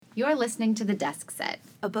You're listening to The Desk Set,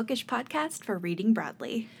 a bookish podcast for reading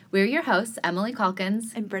broadly. We're your hosts, Emily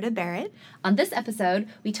Calkins and Britta Barrett. On this episode,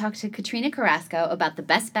 we talk to Katrina Carrasco about The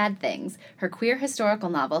Best Bad Things, her queer historical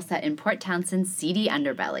novel set in Port Townsend's seedy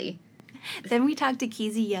underbelly. Then we talk to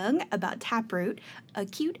Kizzy Young about Taproot, a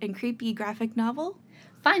cute and creepy graphic novel.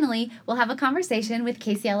 Finally, we'll have a conversation with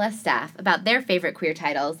KCLS staff about their favorite queer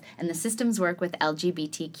titles and the system's work with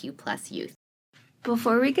LGBTQ+ youth.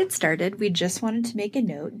 Before we get started, we just wanted to make a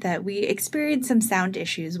note that we experienced some sound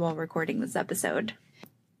issues while recording this episode.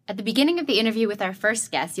 At the beginning of the interview with our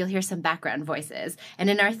first guest, you'll hear some background voices. And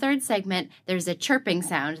in our third segment, there's a chirping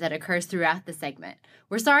sound that occurs throughout the segment.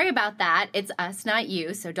 We're sorry about that. It's us, not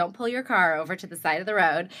you, so don't pull your car over to the side of the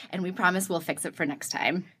road, and we promise we'll fix it for next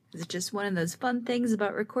time. It's just one of those fun things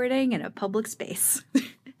about recording in a public space.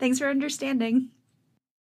 Thanks for understanding.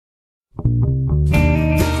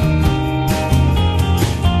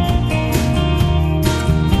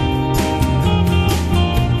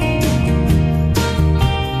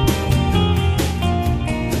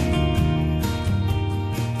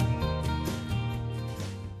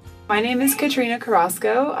 My name is Katrina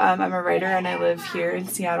Carrasco. I'm a writer and I live here in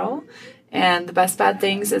Seattle. And The Best Bad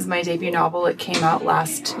Things is my debut novel. It came out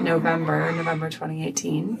last November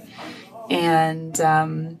 2018.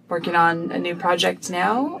 And working on a new project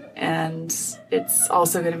now, and it's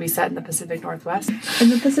also going to be set in the Pacific Northwest. And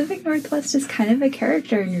the Pacific Northwest is kind of a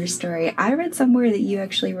character in your story. I read somewhere that you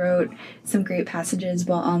actually wrote some great passages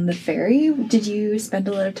while on the ferry. Did you spend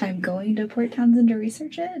a lot of time going to Port Townsend to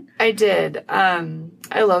research it? I did.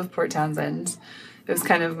 I love Port Townsend. It was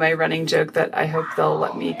kind of my running joke that I hope they'll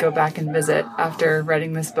let me go back and visit after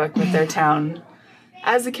writing this book with their town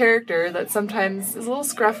as a character that sometimes is a little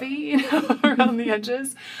scruffy, around the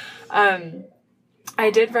edges. I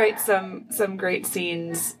did write some great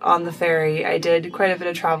scenes on the ferry. I did quite a bit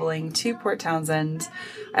of traveling to Port Townsend.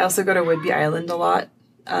 I also go to Whidbey Island a lot,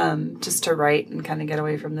 just to write and kind of get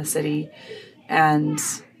away from the city. And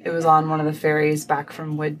it was on one of the ferries back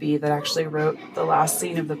from Whidbey that actually wrote the last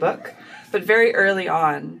scene of the book, but very early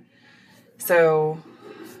on. So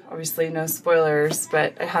obviously no spoilers,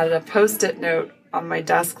 but I had a Post-it note on my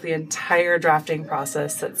desk the entire drafting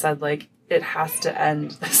process that said, like, it has to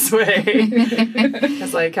end this way,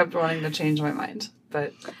 because I kept wanting to change my mind.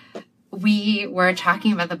 But we were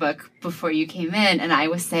talking about the book before you came in, and I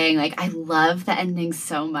was saying, like, I love the ending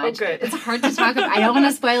so much. Oh, good. It's hard to talk about. I don't want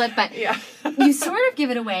to spoil it, but yeah. You sort of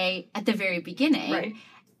give it away at the very beginning. Right.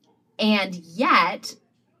 And yet,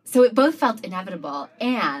 so it both felt inevitable,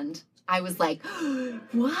 and I was like,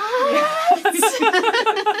 what?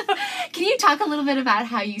 Can you talk a little bit about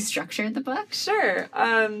how you structured the book? Sure.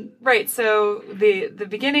 Right. So the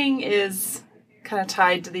beginning is kind of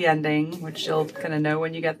tied to the ending, which you'll kind of know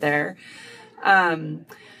when you get there. I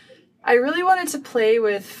really wanted to play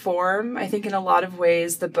with form. I think in a lot of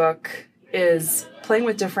ways the book is playing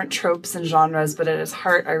with different tropes and genres, but at its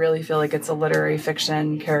heart, I really feel like it's a literary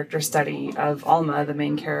fiction character study of Alma, the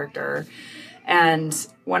main character. And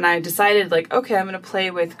when I decided, like, okay, I'm going to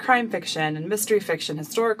play with crime fiction and mystery fiction,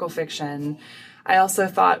 historical fiction, I also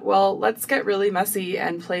thought, well, let's get really messy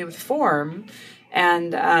and play with form.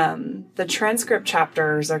 And the transcript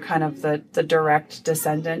chapters are kind of the direct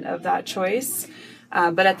descendant of that choice.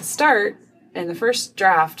 But at the start, in the first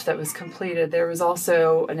draft that was completed, there was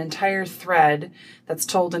also an entire thread that's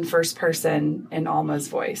told in first person in Alma's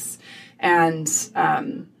voice. And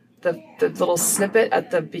the little snippet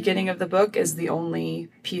at the beginning of the book is the only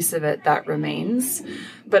piece of it that remains.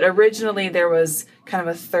 But originally there was kind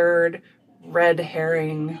of a third red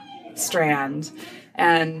herring strand.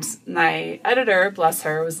 And my editor, bless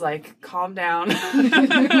her, was like, calm down.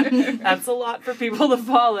 That's a lot for people to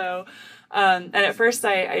follow. And at first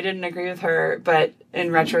I didn't agree with her, but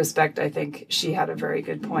in retrospect, I think she had a very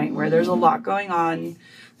good point where there's a lot going on.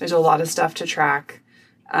 There's a lot of stuff to track.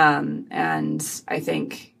 And I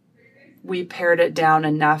think we pared it down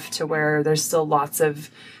enough to where there's still lots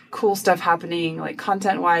of cool stuff happening, like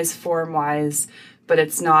content-wise, form-wise, but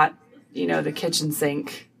it's not, the kitchen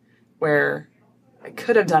sink where I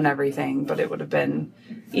could have done everything, but it would have been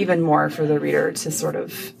even more for the reader to sort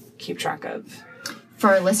of keep track of.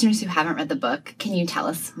 For listeners who haven't read the book, can you tell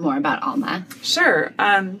us more about Alma? Sure.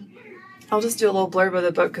 I'll just do a little blurb of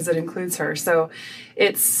the book because it includes her. So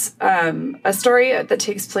it's a story that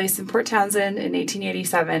takes place in Port Townsend in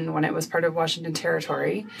 1887 when it was part of Washington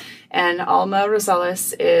Territory. And Alma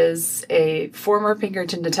Rosales is a former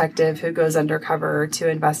Pinkerton detective who goes undercover to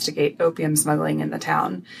investigate opium smuggling in the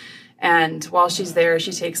town. And while she's there,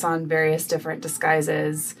 she takes on various different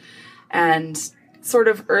disguises. And sort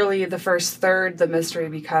of early, the first third, the mystery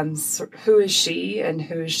becomes who is she and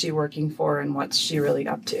who is she working for and what's she really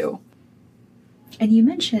up to. And you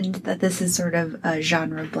mentioned that this is sort of a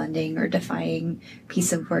genre blending or defying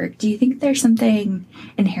piece of work. Do you think there's something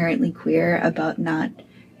inherently queer about not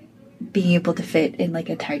being able to fit in like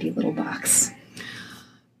a tidy little box?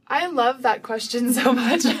 I love that question so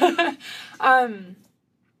much.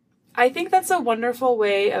 I think that's a wonderful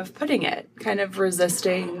way of putting it, kind of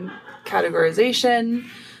resisting categorization,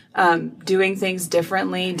 doing things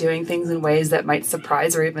differently, doing things in ways that might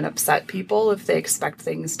surprise or even upset people if they expect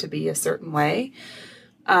things to be a certain way.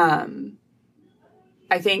 I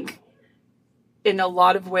think in a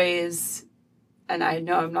lot of ways, and I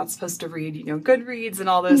know I'm not supposed to read, Goodreads and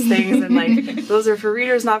all those things, and like those are for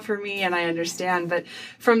readers, not for me, and I understand. But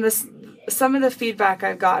from some of the feedback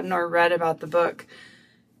I've gotten or read about the book,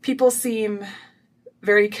 people seem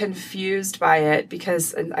very confused by it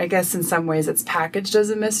because I guess in some ways it's packaged as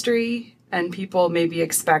a mystery, and people maybe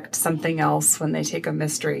expect something else when they take a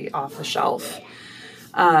mystery off the shelf.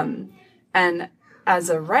 And as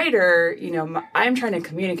a writer, I'm trying to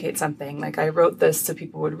communicate something. Like I wrote this so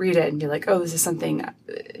people would read it and be like, oh, this is something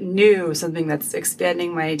new, something that's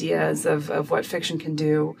expanding my ideas of what fiction can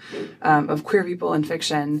do, of queer people in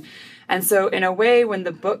fiction. And so in a way, when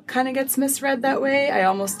the book kind of gets misread that way, I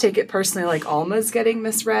almost take it personally like Alma's getting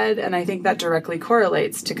misread. And I think that directly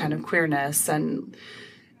correlates to kind of queerness. And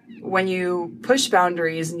when you push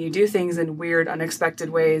boundaries and you do things in weird, unexpected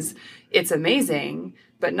ways, it's amazing.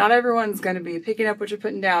 But not everyone's going to be picking up what you're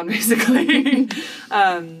putting down, basically.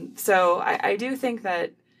 So I do think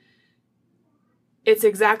that it's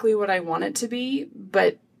exactly what I want it to be.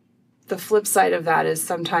 But the flip side of that is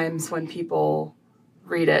sometimes when people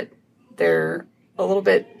read it, they're a little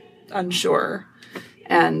bit unsure.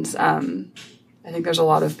 And I think there's a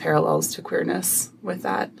lot of parallels to queerness with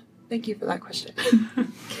that. Thank you for that question.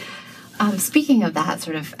 Speaking of that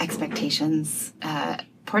sort of expectations,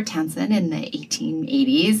 Port Townsend in the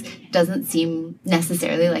 1880s doesn't seem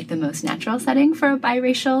necessarily like the most natural setting for a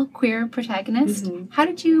biracial queer protagonist. Mm-hmm. How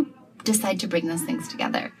did you decide to bring those things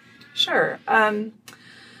together? Sure.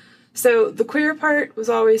 So the queer part was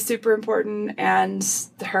always super important, and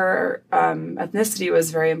her ethnicity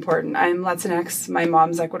was very important. I'm Latinx. My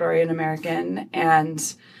mom's Ecuadorian American, and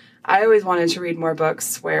I always wanted to read more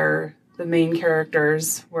books where the main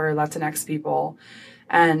characters were Latinx people.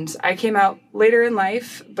 And I came out later in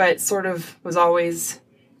life, but sort of was always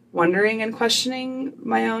wondering and questioning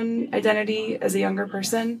my own identity as a younger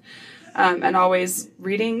person, and always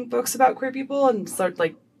reading books about queer people, and sort of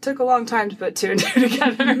like took a long time to put two and two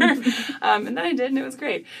together. And then I did, and it was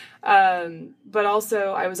great. But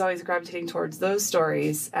also I was always gravitating towards those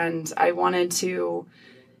stories, and I wanted to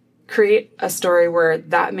create a story where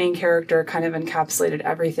that main character kind of encapsulated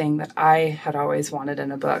everything that I had always wanted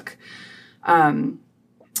in a book.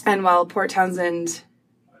 And while Port Townsend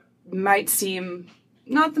might seem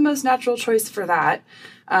not the most natural choice for that,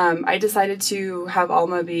 I decided to have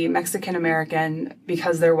Alma be Mexican-American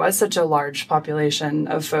because there was such a large population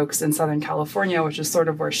of folks in Southern California, which is sort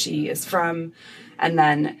of where she is from, and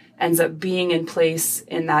then ends up being in place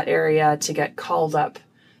in that area to get called up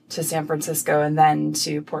to San Francisco and then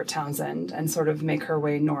to Port Townsend and sort of make her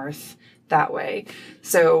way north that way.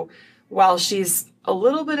 So while she's a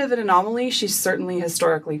little bit of an anomaly, she's certainly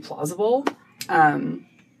historically plausible.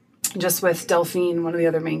 Just with Delphine, one of the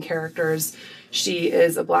other main characters, she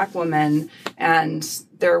is a Black woman, and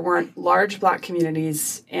there weren't large Black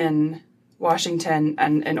communities in Washington,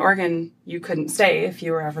 and in Oregon, you couldn't stay if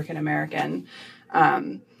you were African American.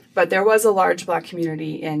 But there was a large Black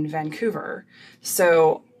community in Vancouver.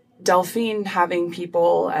 So Delphine having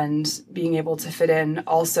people and being able to fit in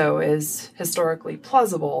also is historically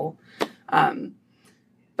plausible.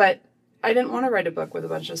 But I didn't want to write a book with a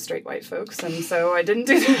bunch of straight white folks, and so I didn't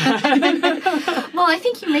do that. Well, I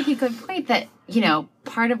think you make a good point that,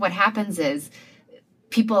 part of what happens is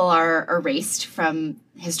people are erased from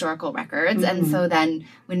historical records, mm-hmm. and so then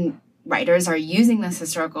when writers are using those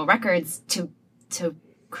historical records to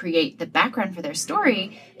create the background for their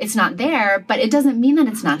story, it's not there, but it doesn't mean that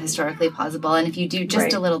it's not historically plausible. And if you do just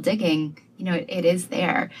right. a little digging, it is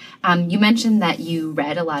there. You mentioned that you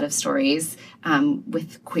read a lot of stories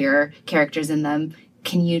with queer characters in them.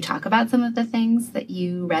 Can you talk about some of the things that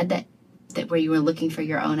you read that where you were looking for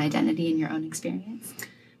your own identity and your own experience?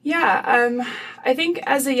 Yeah, I think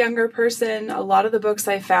as a younger person, a lot of the books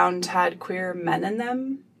I found had queer men in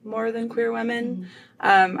them more than queer women.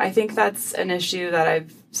 Mm-hmm. I think that's an issue that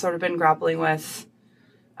I've sort of been grappling with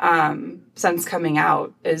since coming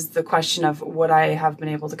out is the question of would I have been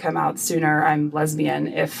able to come out sooner? I'm lesbian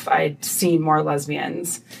if I'd seen more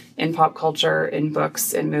lesbians in pop culture, in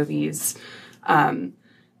books, in movies.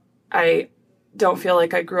 I don't feel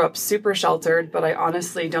like I grew up super sheltered, but I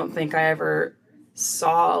honestly don't think I ever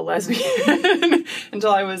saw a lesbian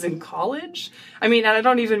until I was in college. I mean, and I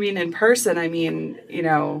don't even mean in person. I mean, you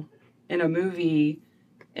know, in a movie,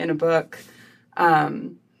 in a book.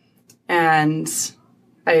 And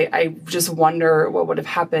I just wonder what would have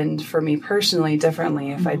happened for me personally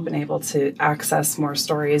differently if I'd been able to access more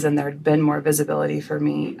stories and there'd been more visibility for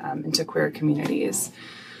me into queer communities.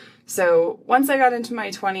 So once I got into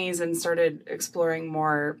my 20s and started exploring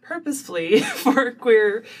more purposefully for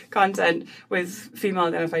queer content with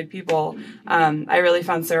female-identified people, I really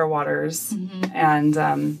found Sarah Waters.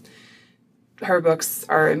 And her books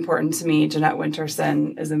are important to me. Jeanette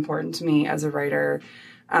Winterson is important to me as a writer.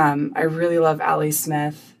 I really love Allie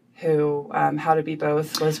Smith, who How to Be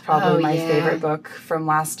Both was probably my favorite book from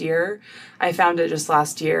last year. I found it just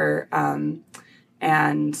last year,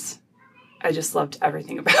 and I just loved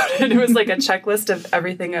everything about it. It was like a checklist of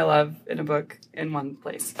everything I love in a book in one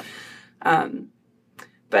place.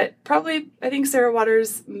 But probably, I think Sarah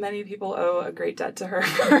Waters, many people owe a great debt to her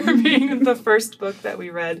for being the first book that we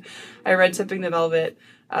read. I read Tipping the Velvet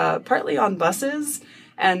partly on buses.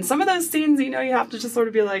 And some of those scenes, you know, you have to just sort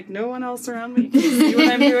of be like, no one else around me can see what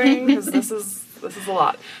I'm doing, because this is a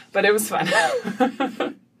lot. But it was fun.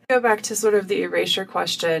 Go back to sort of the erasure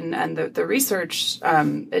question and the research.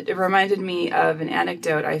 It reminded me of an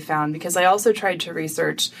anecdote I found, because I also tried to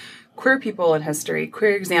research queer people in history,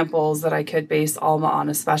 queer examples that I could base Alma on,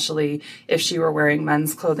 especially if she were wearing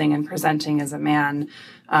men's clothing and presenting as a man,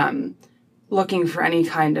 looking for any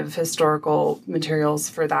kind of historical materials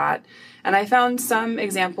for that. And I found some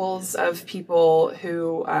examples of people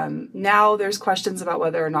who now there's questions about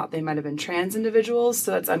whether or not they might have been trans individuals,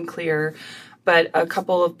 so that's unclear. But a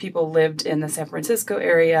couple of people lived in the San Francisco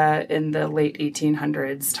area in the late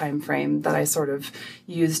 1800s timeframe that I sort of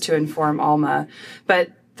used to inform Alma.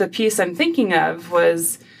 But the piece I'm thinking of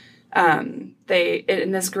was in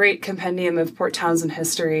this great compendium of Port Townsend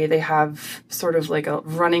history, they have sort of like a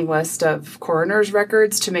running list of coroner's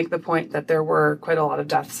records to make the point that there were quite a lot of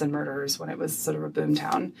deaths and murders when it was sort of a boom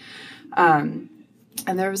town. And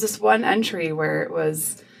there was this one entry where it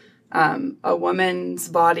was a woman's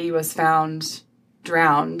body was found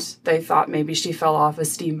drowned. They thought maybe she fell off a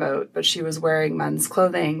steamboat, but she was wearing men's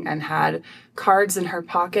clothing and had cards in her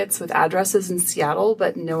pockets with addresses in Seattle,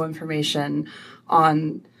 but no information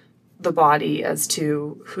on the body as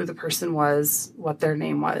to who the person was, what their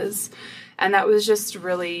name was. And that was just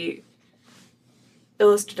really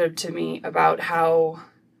illustrative to me about how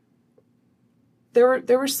there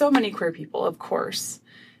were so many queer people, of course,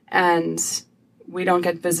 and we don't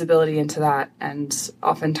get visibility into that. And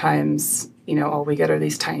oftentimes, you know, all we get are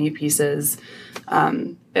these tiny pieces.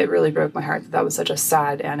 It really broke my heart that was such a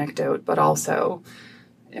sad anecdote, but also,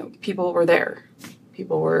 you know, people were there.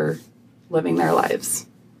 People were living their lives.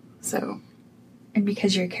 So, and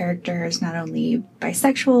because your character is not only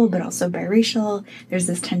bisexual but also biracial, there's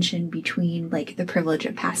this tension between like the privilege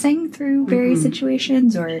of passing through various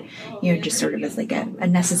situations, or you know, just sort of as like a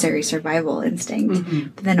necessary survival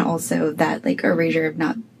instinct, but then also that like erasure of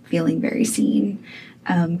not feeling very seen.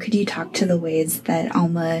 Could you talk to the ways that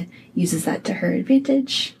Alma uses that to her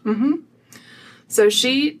advantage? So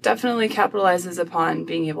she definitely capitalizes upon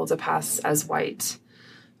being able to pass as white.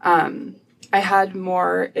 I had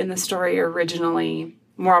more in the story originally,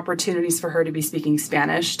 more opportunities for her to be speaking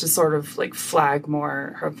Spanish to sort of like flag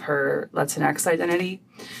more of her Latinx identity.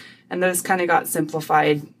 And those kind of got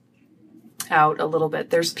simplified out a little bit.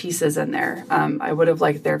 There's pieces in there. I would have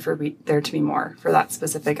liked there to be more for that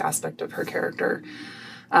specific aspect of her character.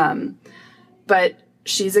 But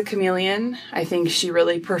she's a chameleon. I think she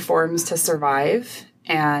really performs to survive.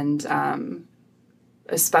 And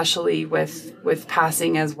especially with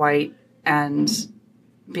passing as white, and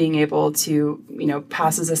being able to, you know,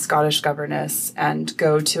 pass as a Scottish governess and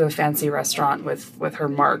go to a fancy restaurant with her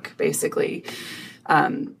mark, basically.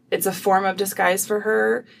 It's a form of disguise for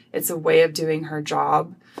her. It's a way of doing her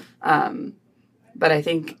job. But I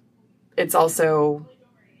think it's also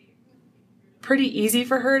pretty easy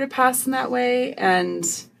for her to pass in that way. And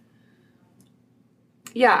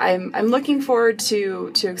yeah, I'm looking forward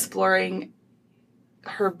to exploring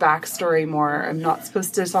her backstory more. I'm not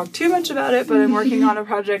supposed to talk too much about it, but I'm working on a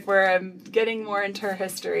project where I'm getting more into her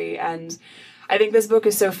history. And I think this book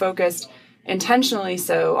is so focused, intentionally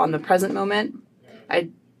so, on the present moment. I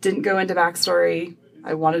didn't go into backstory.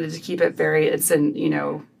 I wanted to keep it it's in, you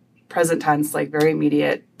know, present tense, like very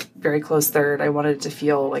immediate. very close third. I wanted it to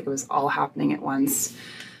feel like it was all happening at once.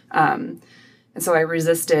 And so I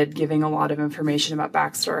resisted giving a lot of information about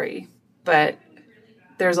backstory. But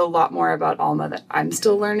there's a lot more about Alma that I'm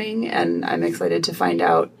still learning, and I'm excited to find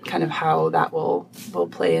out kind of how that will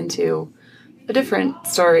play into a different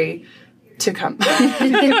story to come.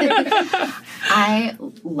 I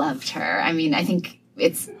loved her. I mean, I think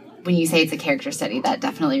when you say it's a character study, that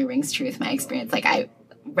definitely rings true with my experience. Like, I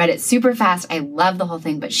read it super fast. I love the whole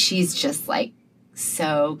thing, but she's just like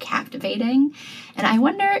so captivating. And I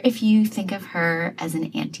wonder if you think of her as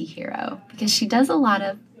an anti-hero, because she does a lot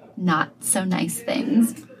of not so nice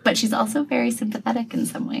things, but she's also very sympathetic in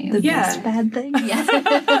some ways. The best bad thing? Yes.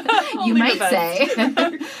 You might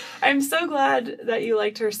say. I'm so glad that you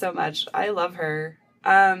liked her so much. I love her.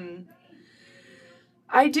 I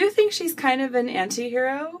do think she's kind of an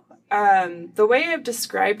anti-hero. The way I've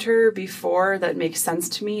described her before that makes sense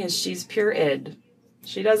to me is she's pure id.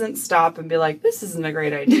 She doesn't stop and be like, this isn't a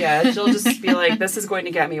great idea. She'll just be like, this is going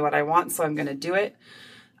to get me what I want, so I'm going to do it.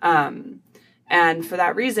 And for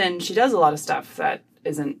that reason, she does a lot of stuff that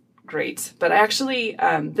isn't great. But actually,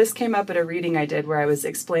 this came up at a reading I did where I was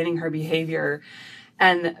explaining her behavior.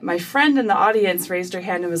 And my friend in the audience raised her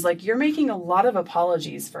hand and was like, you're making a lot of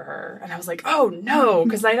apologies for her. And I was like, oh, no,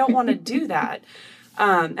 because I don't want to do that.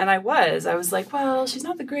 And I was like, well, she's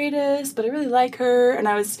not the greatest, but I really like her. And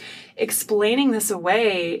I was explaining this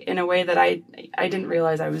away in a way that I didn't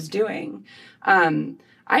realize I was doing.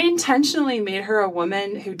 I intentionally made her a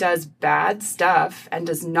woman who does bad stuff and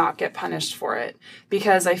does not get punished for it,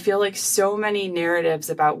 because I feel like so many narratives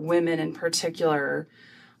about women in particular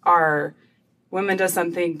are woman does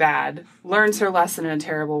something bad, learns her lesson in a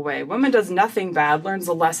terrible way. Woman does nothing bad, learns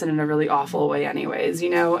a lesson in a really awful way anyways,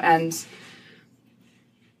 and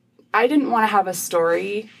I didn't want to have a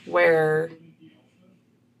story where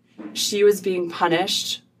she was being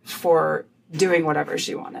punished for doing whatever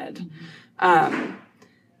she wanted.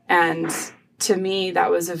 And to me,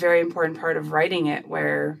 that was a very important part of writing it,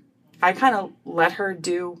 where I kind of let her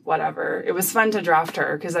do whatever. It was fun to draft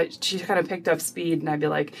her because she kind of picked up speed, and I'd be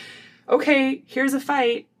like, okay, here's a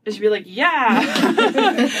fight. And she'd be like, yeah.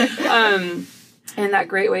 And that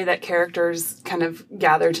great way that characters kind of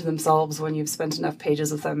gather to themselves when you've spent enough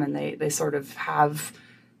pages with them, and they sort of have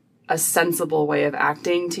a sensible way of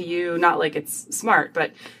acting to you. Not like it's smart,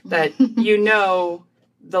 but that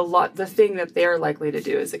the thing that they're likely to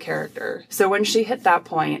do as a character. So when she hit that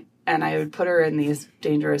point, and I would put her in these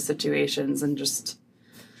dangerous situations and just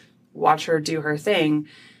watch her do her thing,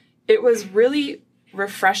 it was really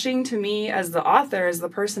refreshing to me as the author, as the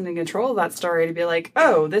person in control of that story, to be like,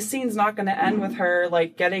 oh, this scene's not going to end with her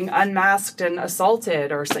like getting unmasked and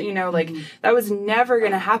assaulted, or that was never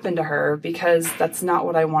going to happen to her, because that's not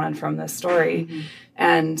what I wanted from this story.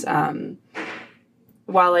 And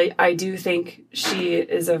while I do think she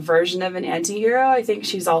is a version of an anti-hero, I think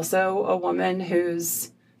she's also a woman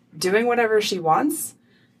who's doing whatever she wants.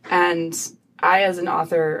 And I, as an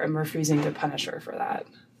author, am refusing to punish her for that.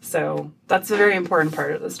 So that's a very important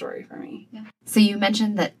part of the story for me. Yeah. So you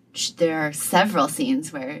mentioned that there are several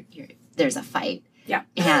scenes where there's a fight. Yeah.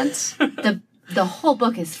 And the whole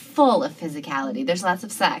book is full of physicality. There's lots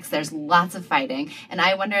of sex. There's lots of fighting. And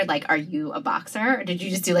I wondered, are you a boxer? Or did you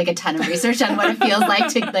just do, a ton of research on what it feels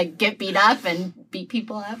like to, get beat up and beat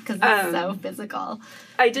people up? Because it's so physical.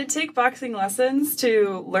 I did take boxing lessons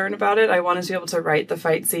to learn about it. I wanted to be able to write the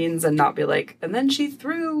fight scenes and not be like, and then she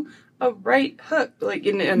threw a right hook,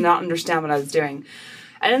 and not understand what I was doing.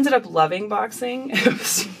 I ended up loving boxing.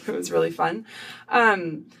 It was really fun.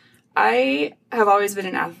 I have always been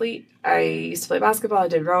an athlete. I used to play basketball. I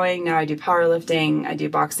did rowing. Now I do powerlifting. I do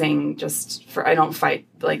boxing I don't fight,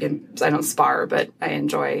 I don't spar, but I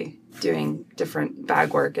enjoy doing different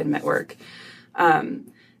bag work and mitt work.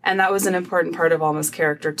 And that was an important part of Alma's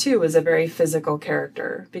character too, was a very physical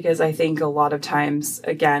character, because I think a lot of times,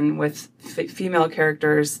 again, with female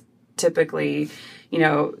characters, typically,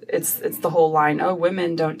 it's the whole line, oh,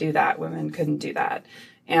 women don't do that. Women couldn't do that.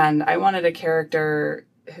 And I wanted a character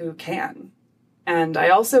who can. And I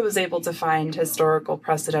also was able to find historical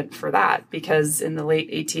precedent for that, because in the late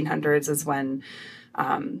 1800s is when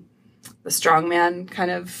the strongman kind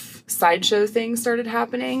of sideshow thing started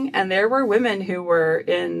happening. And there were women who were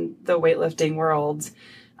in the weightlifting world,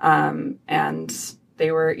 and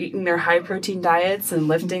they were eating their high protein diets and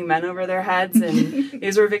lifting men over their heads. And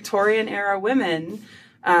these were Victorian era women.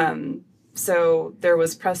 So there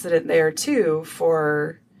was precedent there too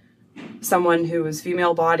for someone who was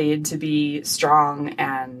female bodied to be strong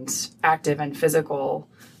and active and physical.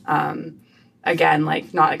 Again,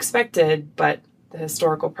 not expected, but the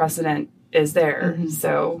historical precedent is there. Mm-hmm.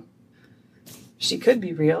 So she could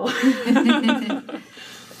be real.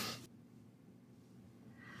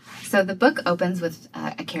 So the book opens with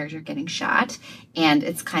a character getting shot, and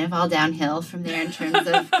it's kind of all downhill from there in terms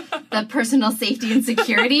of the personal safety and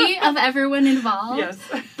security of everyone involved. Yes.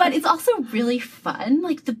 But it's also really fun.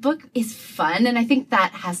 Like, the book is fun, and I think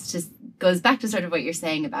that goes back to sort of what you're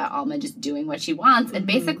saying about Alma just doing what she wants and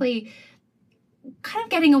basically kind of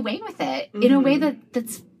getting away with it in a way that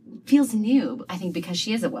feels new, I think, because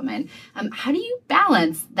she is a woman. How do you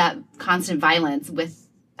balance that constant violence with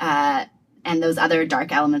and those other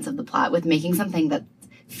dark elements of the plot with making something that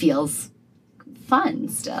feels fun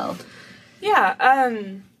still? Yeah.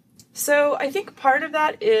 So I think part of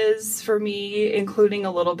that is, for me, including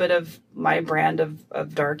a little bit of my brand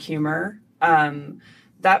of dark humor.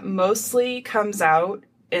 That mostly comes out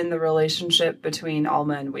in the relationship between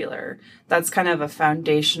Alma and Wheeler. That's kind of a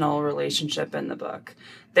foundational relationship in the book.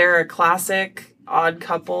 They're a classic odd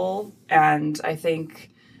couple, and I think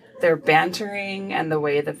their bantering and the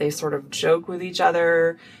way that they sort of joke with each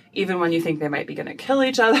other, even when you think they might be going to kill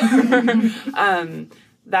each other,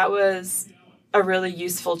 that was a really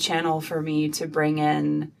useful channel for me to bring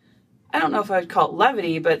in. I don't know if I would call it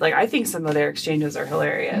levity, but like, I think some of their exchanges are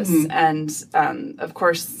hilarious. And of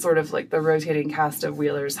course, sort of like the rotating cast of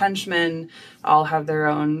Wheeler's henchmen all have their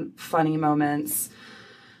own funny moments.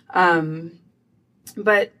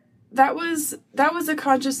 But that was a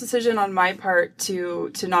conscious decision on my part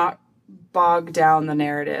to not bog down the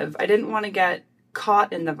narrative. I didn't want to get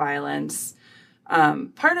caught in the violence.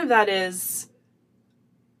 Part of that is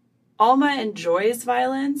Alma enjoys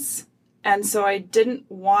violence, and so I didn't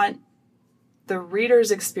want the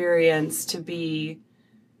reader's experience to be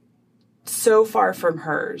so far from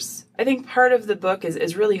hers. I think part of the book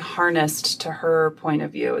is really harnessed to her point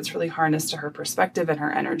of view. It's really harnessed to her perspective and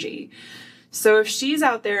her energy. So if she's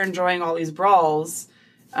out there enjoying all these brawls,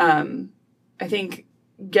 I think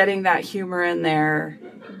getting that humor in there,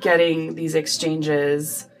 getting these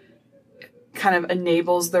exchanges kind of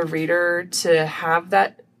enables the reader to have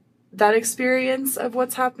that experience of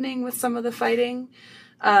what's happening with some of the fighting.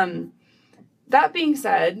 That being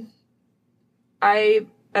said, I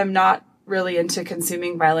am not really into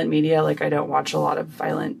consuming violent media. Like, I don't watch a lot of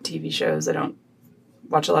violent TV shows. I don't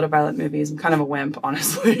watch a lot of violent movies. I'm kind of a wimp,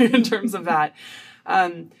 honestly, in terms of that.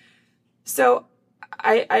 So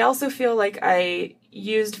I also feel like I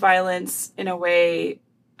used violence in a way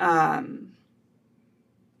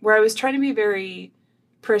where I was trying to be very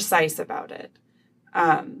precise about it.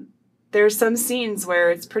 There's some scenes where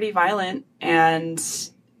it's pretty violent and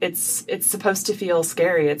it's supposed to feel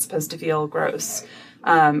scary. It's supposed to feel gross.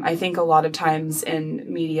 I think a lot of times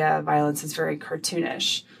in media, violence is very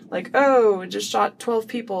cartoonish. Like, oh, just shot 12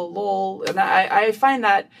 people, lol. And I find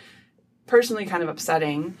that personally kind of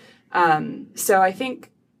upsetting. So I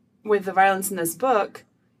think with the violence in this book,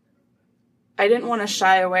 I didn't want to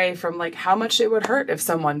shy away from like how much it would hurt if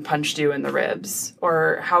someone punched you in the ribs,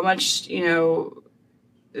 or how much,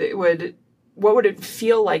 what would it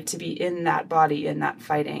feel like to be in that body, in that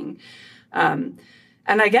fighting.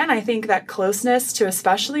 And again, I think that closeness to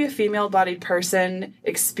especially a female-bodied person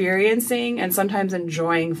experiencing and sometimes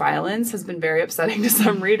enjoying violence has been very upsetting to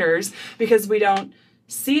some readers because we don't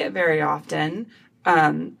see it very often.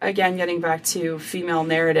 Again, getting back to female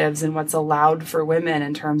narratives and what's allowed for women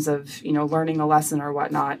in terms of, learning a lesson or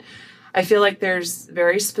whatnot. I feel like there's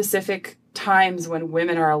very specific times when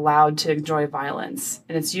women are allowed to enjoy violence,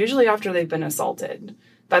 and it's usually after they've been assaulted.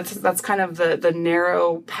 That's kind of the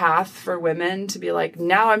narrow path for women to be like,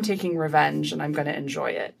 now I'm taking revenge and I'm going to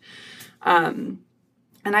enjoy it. And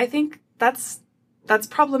I think that's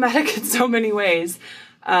problematic in so many ways,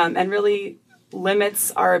 and really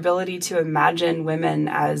limits our ability to imagine women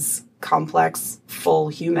as complex, full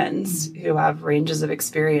humans who have ranges of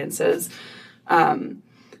experiences.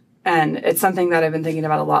 And it's something that I've been thinking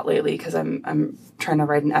about a lot lately because I'm trying to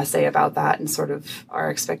write an essay about that and sort of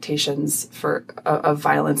our expectations of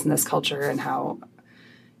violence in this culture and how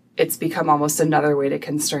it's become almost another way to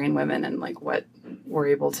constrain women and like what we're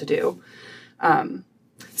able to do.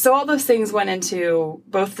 So all those things went into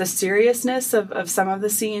both the seriousness of some of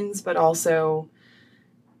the scenes, but also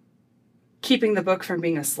keeping the book from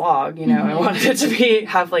being a slog. I wanted it to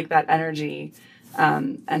have like that energy,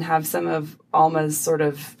 and have some of Alma's sort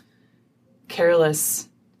of careless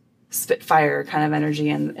spitfire kind of energy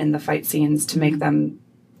in the fight scenes to make them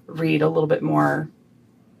read a little bit more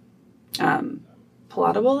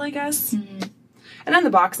palatable, I guess. And then the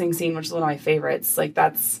boxing scene, which is one of my favorites, like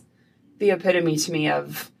that's the epitome to me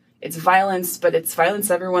of it's violence, but it's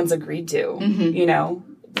violence everyone's agreed to.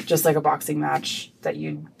 just like a boxing match that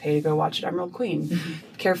you'd pay to go watch at Emerald Queen.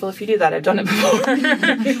 Careful if you do that. I've done it before.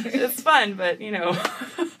 It's fun, but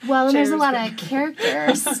Well, and there's a lot of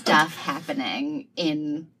character stuff happening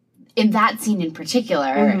in that scene in particular.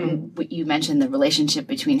 And you mentioned the relationship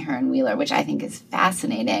between her and Wheeler, which I think is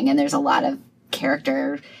fascinating. And there's a lot of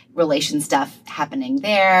character relation stuff happening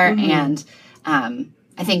there. And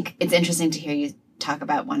I think it's interesting to hear you talk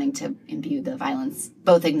about wanting to imbue the violence,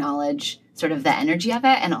 both acknowledge sort of the energy of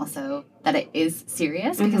it and also that it is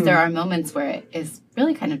serious, because there are moments where it is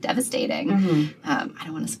really kind of devastating. I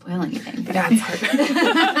don't want to spoil anything, but that's hard.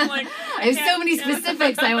 I have so many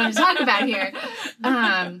specifics I want to talk about here.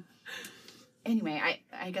 Anyway,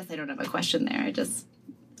 I guess I don't have a question there.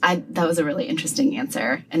 That was a really interesting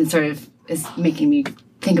answer and sort of is making me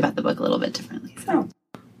think about the book a little bit differently. So.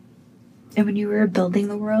 And when you were building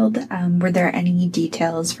the world, were there any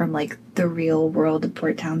details from like the real world of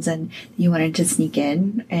Port Townsend that you wanted to sneak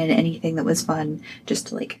in, and anything that was fun just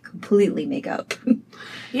to like completely make up?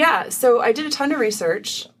 Yeah, so I did a ton of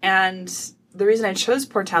research, and the reason I chose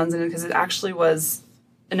Port Townsend is because it actually was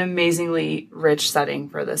an amazingly rich setting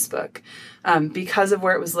for this book. Because of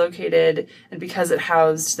where it was located and because it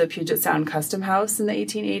housed the Puget Sound Custom House in the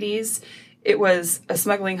 1880s, it was a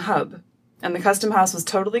smuggling hub. And the Custom House was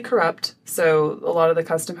totally corrupt, so a lot of the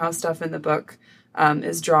Custom House stuff in the book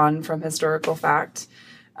is drawn from historical fact.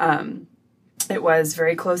 It was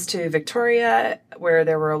very close to Victoria, where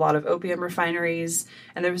there were a lot of opium refineries,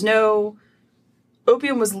 and there was no...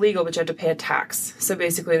 Opium was legal, but you had to pay a tax. So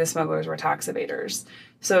basically the smugglers were tax evaders.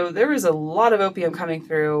 So there was a lot of opium coming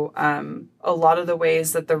through. A lot of the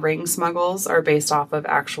ways that the ring smuggles are based off of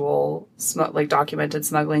actual documented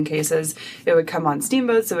smuggling cases. It would come on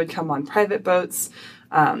steamboats. It would come on private boats.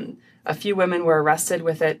 A few women were arrested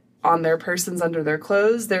with it on their persons under their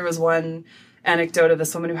clothes. There was one anecdote of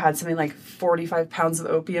this woman who had something like 45 pounds of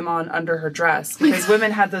opium on under her dress, because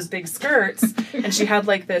women had those big skirts and she had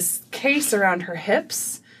like this case around her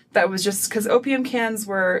hips that was just because opium cans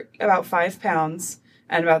were about 5 pounds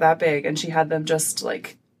and about that big, and she had them just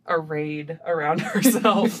like arrayed around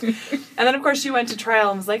herself. And then of course she went to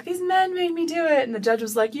trial and was like, these men made me do it, and the judge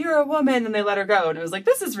was like, you're a woman, and they let her go, and it was like,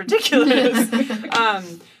 this is ridiculous.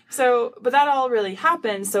 But that all really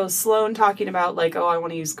happened. So Sloane talking about like, oh, I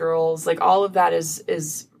want to use girls, like all of that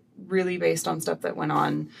is really based on stuff that went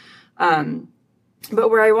on. But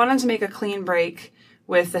where I wanted to make a clean break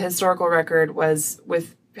with the historical record was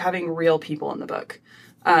with having real people in the book.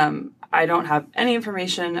 I don't have any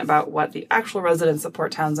information about what the actual residents of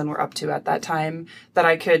Port Townsend were up to at that time that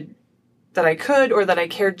I could or that I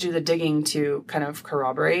cared to do the digging to kind of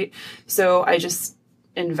corroborate. So I just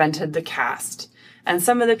invented the cast. And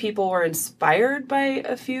some of the people were inspired by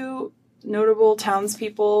a few notable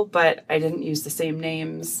townspeople, but I didn't use the same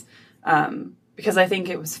names because I think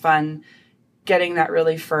it was fun getting that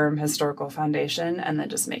really firm historical foundation and then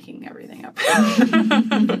just making everything up.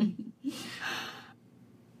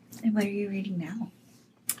 And what are you reading now?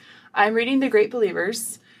 I'm reading The Great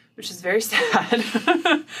Believers, which is very sad.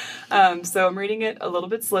 So I'm reading it a little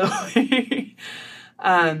bit slowly.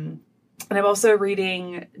 And I'm also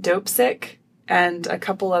reading Dope Sick and a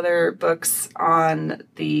couple other books on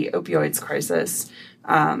the opioids crisis.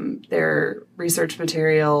 They're research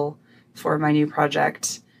material for my new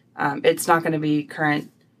project. It's not going to be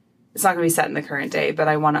current. It's not going to be set in the current day, but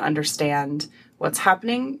I want to understand what's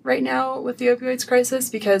happening right now with the opioids crisis,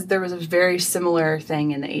 because there was a very similar thing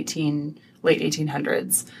in the late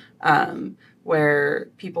 1800s, where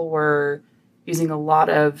people were using a lot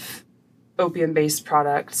of opium-based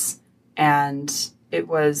products, and it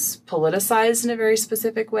was politicized in a very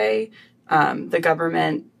specific way. The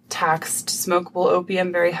government taxed smokable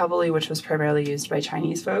opium very heavily, which was primarily used by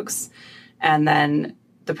Chinese folks. And then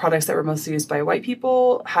the products that were mostly used by white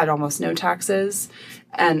people had almost no taxes.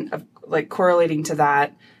 And like correlating to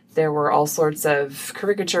that, there were all sorts of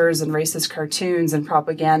caricatures and racist cartoons and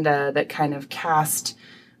propaganda that kind of cast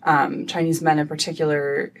Chinese men in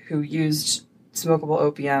particular who used smokable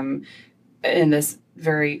opium in this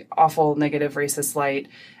very awful, negative, racist light.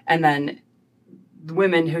 And then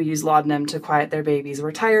women who use laudanum to quiet their babies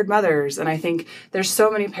were tired mothers. And I think there's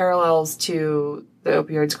so many parallels to the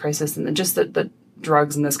opioids crisis and just the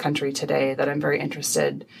drugs in this country today that I'm very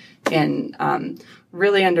interested in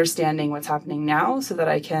really understanding what's happening now so that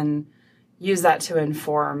I can use that to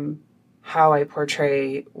inform how I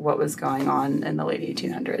portray what was going on in the late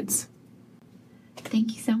 1800s.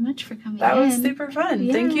 Thank you so much for coming That in. was super fun.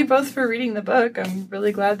 Yeah. Thank you both for reading the book. I'm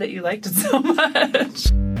really glad that you liked it so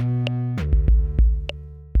much.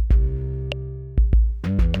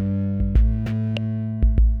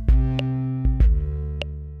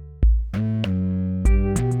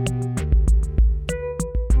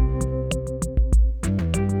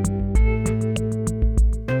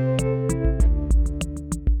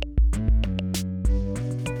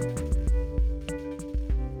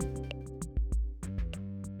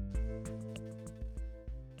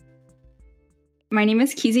 My name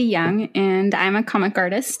is Kizzy Young, and I'm a comic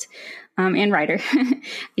artist and writer.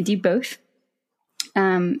 I do both.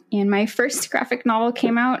 And my first graphic novel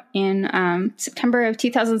came out in September of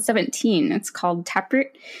 2017. It's called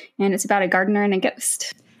Taproot, and it's about a gardener and a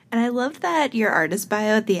ghost. And I love that your artist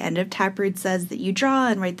bio at the end of Taproot says that you draw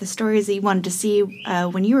and write the stories that you wanted to see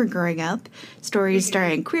when you were growing up. Stories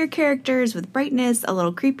starring queer characters with brightness, a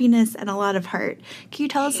little creepiness, and a lot of heart. Can you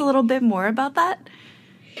tell us a little bit more about that?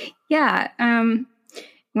 Yeah.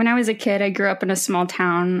 When I was a kid, I grew up in a small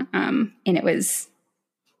town, and it was,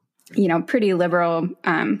 pretty liberal,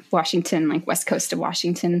 Washington, like West Coast of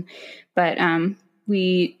Washington. But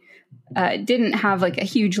we didn't have like a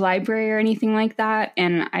huge library or anything like that.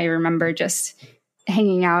 And I remember just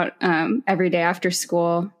hanging out every day after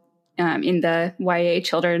school in the YA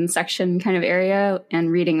children's section kind of area and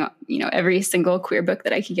reading, every single queer book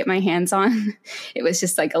that I could get my hands on. It was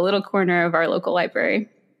just like a little corner of our local library.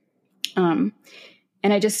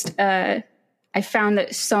 And I just, I found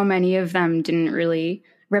that so many of them didn't really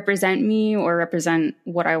represent me or represent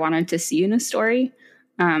what I wanted to see in a story.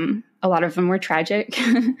 A lot of them were tragic,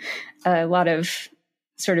 a lot of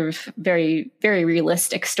sort of very, very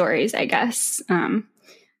realistic stories, I guess.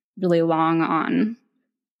 Really long on,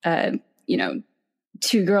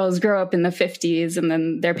 two girls grow up in the 50s and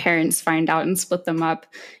then their parents find out and split them up,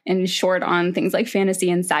 and short on things like fantasy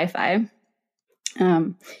and sci-fi.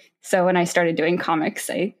 So when I started doing comics,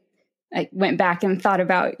 I went back and thought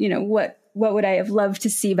about, what would I have loved to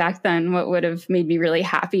see back then? What would have made me really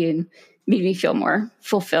happy and made me feel more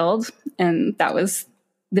fulfilled? And that was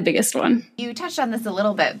the biggest one. You touched on this a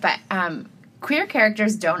little bit, but queer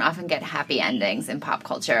characters don't often get happy endings in pop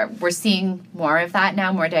culture. We're seeing more of that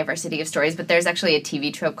now, more diversity of stories, but there's actually a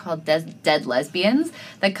TV trope called Dead Lesbians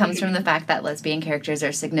that comes from the fact that lesbian characters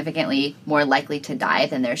are significantly more likely to die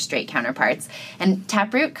than their straight counterparts. And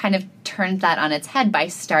Taproot kind of turned that on its head by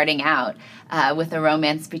starting out with a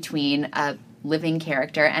romance between a living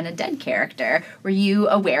character and a dead character. Were you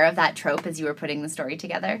aware of that trope as you were putting the story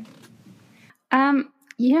together? I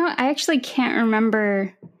actually can't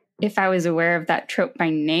remember if I was aware of that trope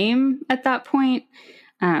by name at that point.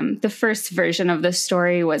 The first version of the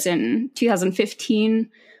story was in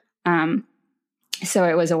 2015. So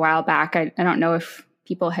it was a while back. I don't know if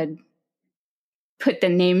people had put the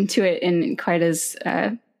name to it in quite as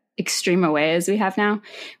extreme a way as we have now.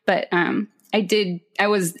 But I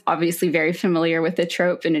was obviously very familiar with the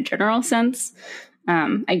trope in a general sense.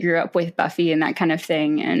 I grew up with Buffy and that kind of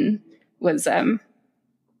thing, and was,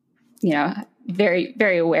 very,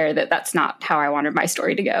 very aware that that's not how I wanted my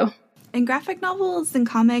story to go. And graphic novels and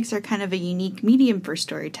comics are kind of a unique medium for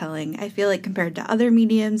storytelling. I feel like compared to other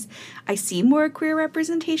mediums, I see more queer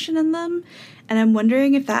representation in them. And I'm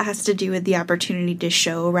wondering if that has to do with the opportunity to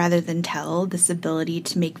show rather than tell, this ability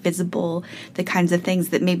to make visible the kinds of things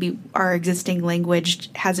that maybe our existing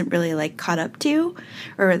language hasn't really caught up to,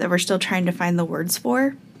 or that we're still trying to find the words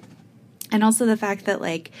for. And also the fact that,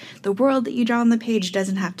 the world that you draw on the page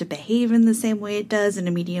doesn't have to behave in the same way it does in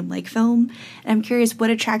a medium like film. And I'm curious, what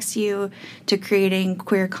attracts you to creating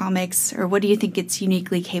queer comics, or what do you think it's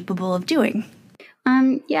uniquely capable of doing?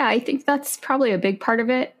 Yeah, I think that's probably a big part of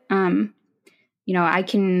it. I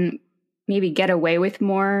can maybe get away with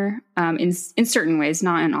more in certain ways,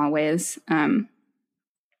 not in all ways. My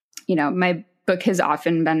book has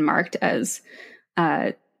often been marked as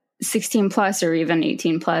 16 plus or even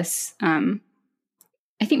 18 plus. I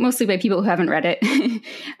think mostly by people who haven't read it.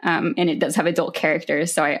 And it does have adult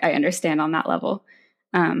characters, so I understand on that level.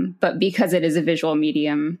 But because it is a visual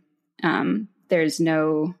medium, there's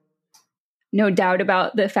no doubt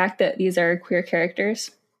about the fact that these are queer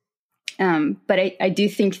characters. But I do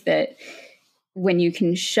think that when you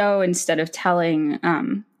can show instead of telling,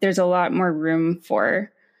 there's a lot more room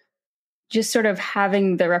for just sort of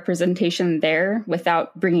having the representation there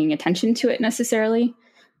without bringing attention to it necessarily.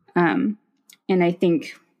 And I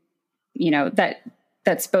think,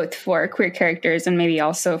 that's both for queer characters and maybe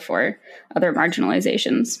also for other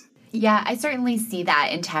marginalizations. Yeah, I certainly see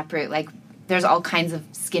that in Taproot. There's all kinds of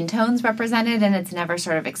skin tones represented, and it's never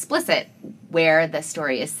sort of explicit where the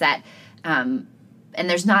story is set. And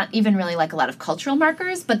there's not even really a lot of cultural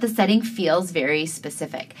markers, but the setting feels very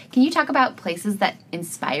specific. Can you talk about places that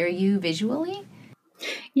inspire you visually?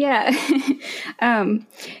 Yeah.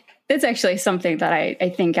 That's actually something that I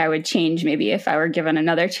think I would change maybe if I were given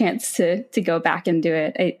another chance to go back and do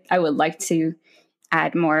it. I would like to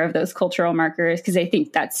add more of those cultural markers because I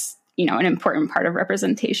think that's, an important part of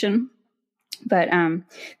representation. But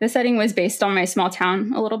the setting was based on my small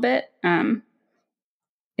town a little bit.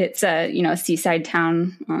 It's a seaside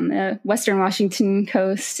town on the Western Washington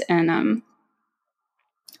coast, and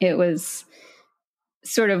it was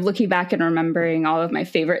sort of looking back and remembering all of my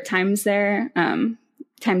favorite times there.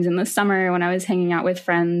 Times in the summer when I was hanging out with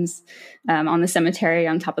friends on the cemetery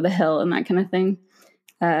on top of the hill and that kind of thing.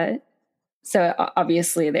 So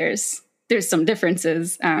obviously there's some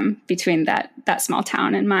differences between that small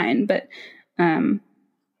town and mine, but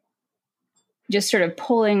just sort of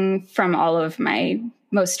pulling from all of my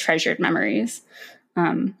most treasured memories.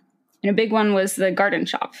 And a big one was the garden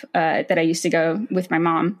shop that I used to go with my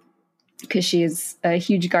mom, because she's a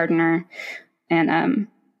huge gardener. And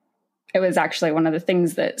it was actually one of the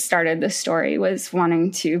things that started this story, was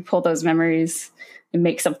wanting to pull those memories and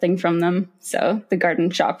make something from them. So the garden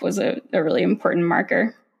shop was a really important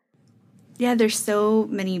marker. Yeah, there's so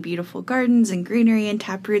many beautiful gardens and greenery in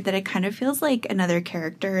Taproot that it kind of feels like another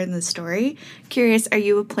character in the story. Curious, are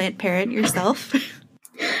you a plant parent yourself?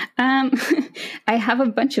 I have a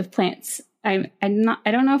bunch of plants. I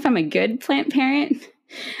don't know if I'm a good plant parent.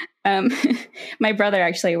 My brother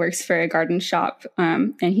actually works for a garden shop,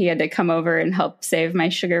 and he had to come over and help save my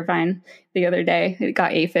sugar vine the other day. It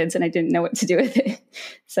got aphids and I didn't know what to do with it.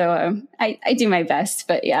 So I do my best,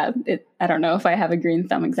 but yeah, I don't know if I have a green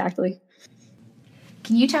thumb exactly.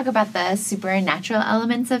 Can you talk about the supernatural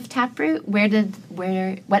elements of Taproot?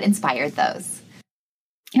 What inspired those?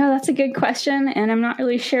 Oh, that's a good question, and I'm not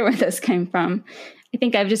really sure where this came from. I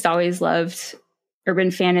think I've just always loved urban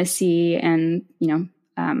fantasy and,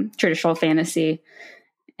 traditional fantasy,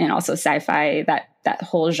 and also sci-fi, that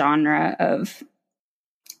whole genre of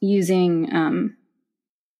using,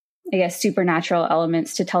 I guess, supernatural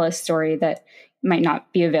elements to tell a story that might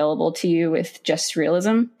not be available to you with just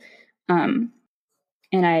realism.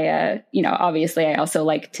 And I, obviously I also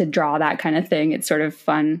like to draw that kind of thing. It's sort of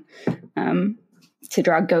fun to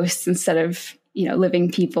draw ghosts instead of,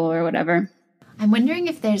 living people or whatever. I'm wondering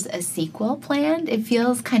if there's a sequel planned. It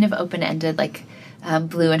feels kind of open-ended, like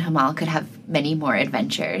Blue and Hamal could have many more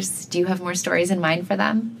adventures. Do you have more stories in mind for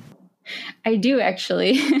them? I do,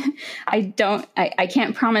 actually. I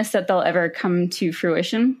can't promise that they'll ever come to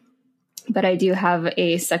fruition, but I do have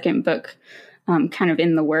a second book kind of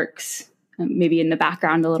in the works. Maybe in the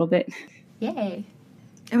background a little bit. Yay.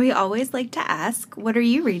 And we always like to ask, what are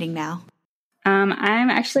you reading now? I'm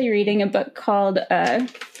actually reading a book called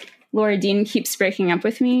Laura Dean Keeps Breaking Up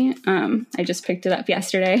With Me. I just picked it up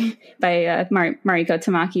yesterday by Mariko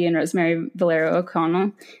Tamaki and Rosemary Valero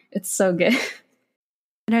O'Connell. It's so good.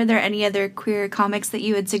 And are there any other queer comics that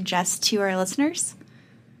you would suggest to our listeners?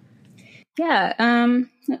 Yeah,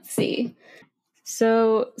 let's see.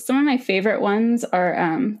 So some of my favorite ones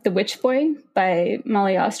are The Witch Boy by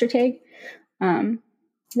Molly Ostertag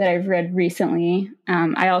that I've read recently.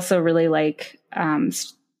 I also really like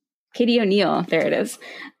Katie O'Neill. There it is.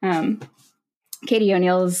 Katie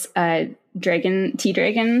O'Neill's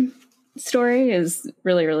T-Dragon story is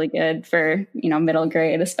really, really good for, middle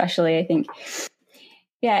grade, especially, I think.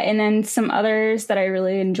 Yeah, and then some others that I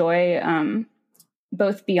really enjoy,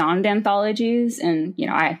 both beyond anthologies, and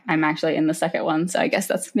I'm actually in the second one, so I guess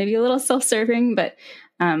that's maybe a little self-serving, but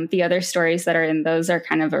the other stories that are in those are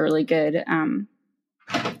kind of a really good,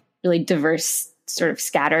 really diverse sort of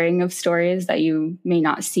scattering of stories that you may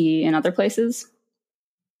not see in other places.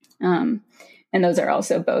 And those are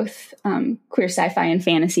also both queer sci-fi and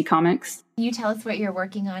fantasy comics. Can you tell us what you're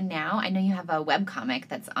working on now? I know you have a webcomic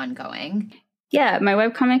that's ongoing. Yeah, my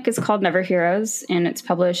webcomic is called Never Heroes, and it's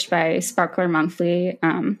published by Sparkler Monthly.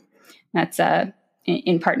 That's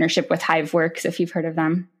in partnership with Hiveworks, if you've heard of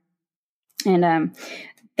them. And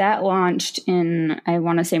that launched in, I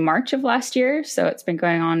want to say, March of last year. So it's been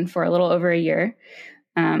going on for a little over a year.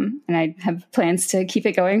 And I have plans to keep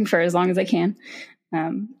it going for as long as I can.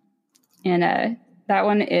 And that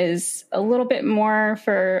one is a little bit more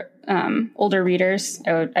for older readers.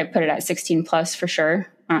 I put it at 16 plus for sure.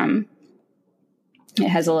 It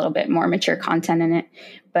has a little bit more mature content in it,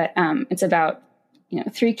 but it's about,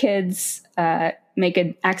 3 kids make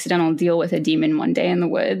an accidental deal with a demon one day in the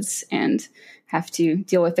woods and have to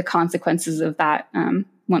deal with the consequences of that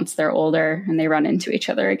once they're older and they run into each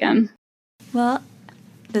other again. Well,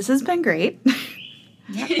 this has been great.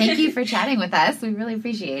 Yeah, thank you for chatting with us. We really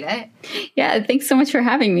appreciate it. Yeah, thanks so much for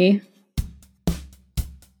having me.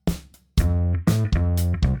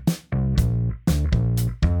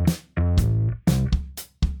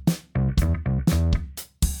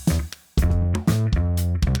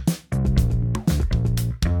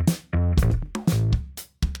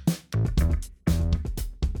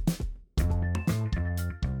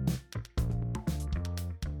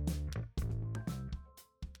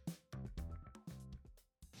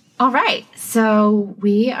 All right, so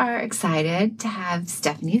we are excited to have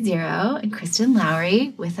Stephanie Zero and Kristen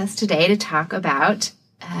Lowry with us today to talk about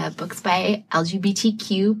books by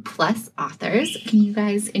LGBTQ plus authors. Can you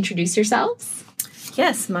guys introduce yourselves?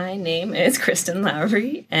 Yes, my name is Kristen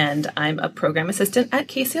Lowry, and I'm a program assistant at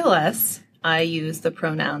KCLS. I use the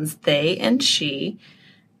pronouns they and she,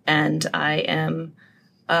 and I am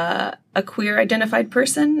a queer identified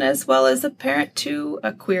person as well as a parent to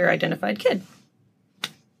a queer identified kid.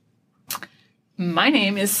 My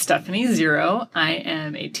name is Stephanie Zero. I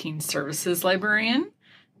am a teen services librarian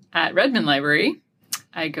at Redmond Library.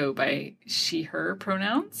 I go by she, her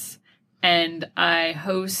pronouns, and I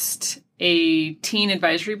host a teen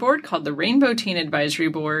advisory board called the Rainbow Teen Advisory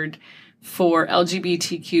Board for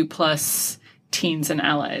LGBTQ plus teens and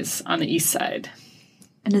allies on the East Side.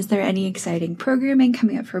 And is there any exciting programming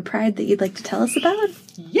coming up for Pride that you'd like to tell us about?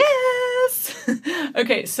 Yes!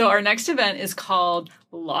 Okay, so our next event is called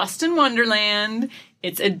Lost in Wonderland.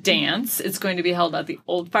 It's a dance. It's going to be held at the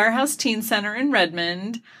Old Firehouse Teen Center in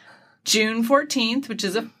Redmond, June 14th, which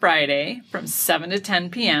is a Friday, from 7 to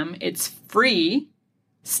 10 p.m. It's free.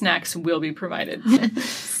 Snacks will be provided.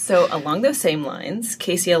 So along those same lines,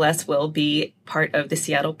 KCLS will be part of the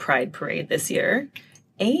Seattle Pride Parade this year,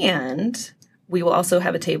 and we will also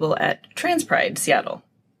have a table at Trans Pride Seattle.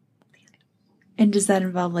 And does that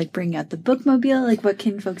involve like bringing out the bookmobile? Like what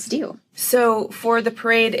can folks do? So for the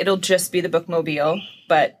parade, it'll just be the bookmobile,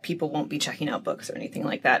 but people won't be checking out books or anything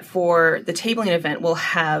like that. For the tabling event, we'll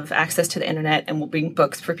have access to the internet and we'll bring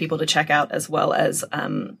books for people to check out as well as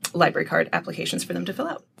library card applications for them to fill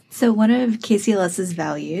out. So one of KCLS's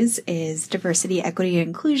values is diversity, equity, and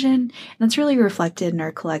inclusion. And that's really reflected in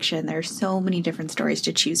our collection. There are so many different stories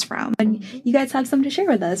to choose from. And you guys have some to share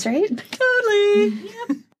with us, right? Totally.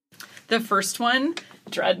 Yep. The first one,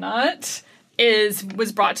 Dreadnought,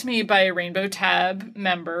 was brought to me by a Rainbow Tab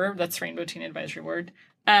member. That's Rainbow Teen Advisory Board.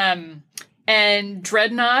 And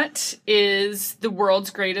Dreadnought is the world's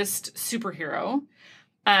greatest superhero.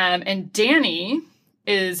 And Danny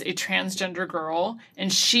is a transgender girl.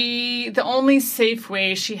 And the only safe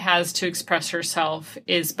way she has to express herself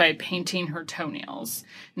is by painting her toenails.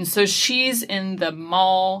 And so she's in the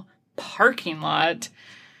mall parking lot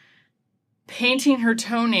painting her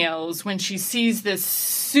toenails when she sees this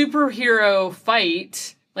superhero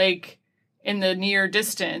fight, like, in the near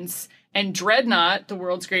distance, and Dreadnought, the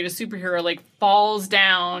world's greatest superhero, like, falls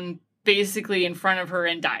down basically in front of her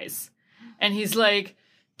and dies. And he's like,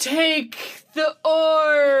 take the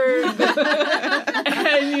orb!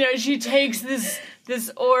 And, she takes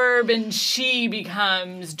this orb and she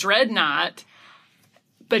becomes Dreadnought,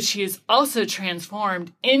 but she is also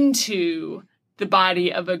transformed into the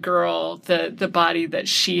body of a girl, the body that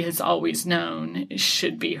she has always known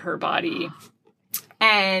should be her body.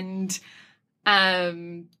 And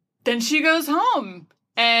then she goes home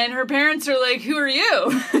and her parents are like, who are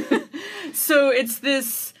you? So it's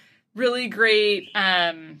this really great,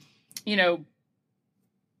 finding out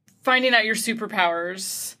your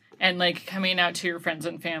superpowers and like coming out to your friends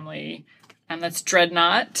and family. And that's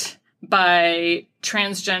Dreadnought by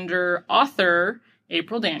transgender author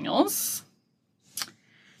April Daniels.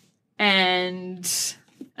 And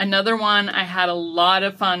another one I had a lot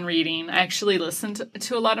of fun reading. I actually listened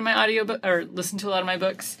to a lot of my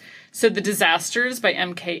books. So The Disasters by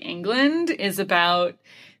M.K. England is about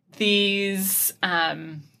these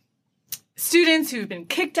students who've been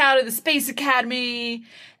kicked out of the Space Academy,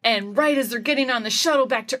 and right as they're getting on the shuttle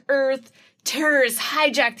back to Earth, terrorists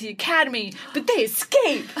hijack the academy, but they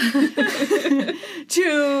escape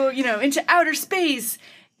into outer space.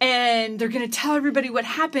 And they're going to tell everybody what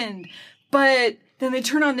happened. But then they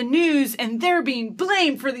turn on the news and they're being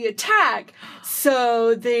blamed for the attack.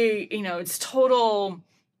 So they, it's total,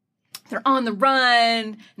 they're on the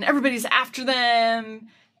run and everybody's after them.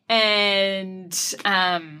 And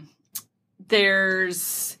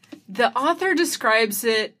the author describes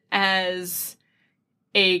it as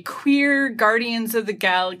a queer Guardians of the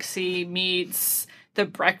Galaxy meets The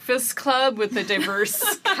Breakfast Club with a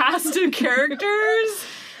diverse cast of characters.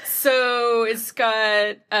 So it's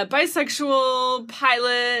got a bisexual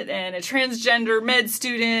pilot and a transgender med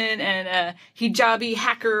student and a hijabi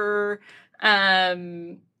hacker.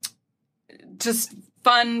 Just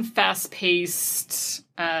fun, fast-paced.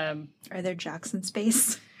 Are there jocks in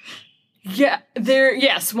space? Yeah,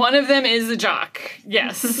 yes, one of them is a jock.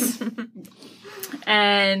 Yes.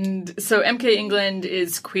 And so MK England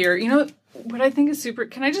is queer. What I think is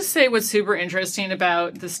can I just say what's super interesting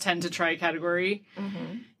about this Tend to Try category?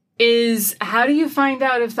 Mm-hmm. Is how do you find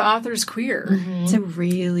out if the author's queer? Mm-hmm. It's a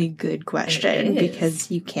really good question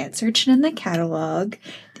because you can't search it in the catalog.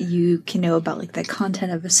 You can know about like the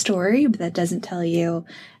content of a story, but that doesn't tell you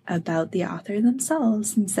about the author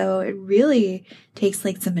themselves. And so it really takes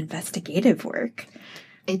like some investigative work.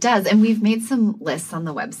 It does. And we've made some lists on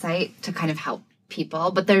the website to kind of help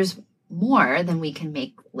people, but there's more than we can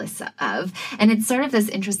make lists of. And it's sort of this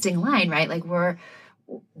interesting line, right? Like we're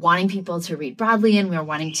wanting people to read broadly, and we're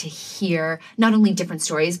wanting to hear not only different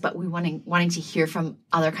stories, but we wanting to hear from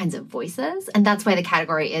other kinds of voices. And that's why the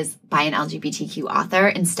category is by an LGBTQ author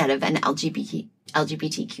instead of an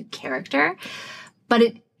LGBTQ character. But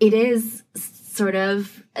it is sort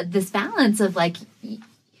of this balance of like,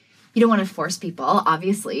 you don't want to force people,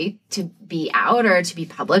 obviously, to be out or to be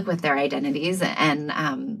public with their identities.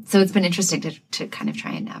 And so it's been interesting to kind of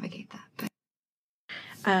try and navigate that. But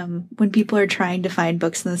when people are trying to find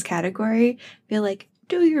books in this category, feel like,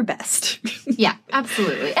 do your best. Yeah,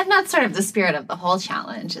 absolutely. And that's sort of the spirit of the whole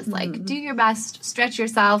challenge is like, do your best, stretch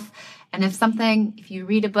yourself. And if you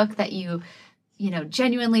read a book that you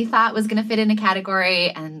genuinely thought was going to fit in a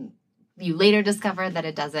category and you later discover that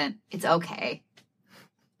it doesn't, it's okay.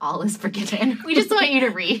 All is forgiven. We just want you to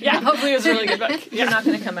read. Yeah, hopefully it was a really good book. You're not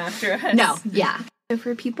going to come after us. No, yeah. So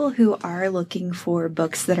for people who are looking for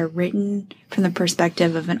books that are written from the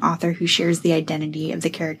perspective of an author who shares the identity of the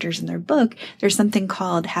characters in their book, there's something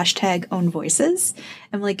called #OwnVoices.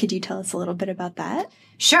 Emily, could you tell us a little bit about that?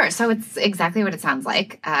 Sure. So it's exactly what it sounds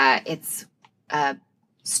like. It's a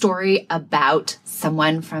story about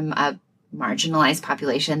someone from a marginalized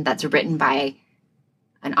population that's written by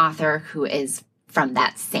an author who is from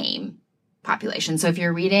that same population. So if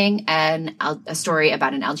you're reading a story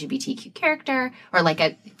about an LGBTQ character, or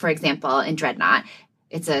for example, in Dreadnought,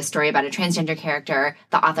 it's a story about a transgender character.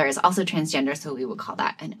 The author is also transgender, so we would call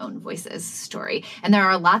that an Own Voices story. And there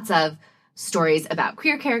are lots of stories about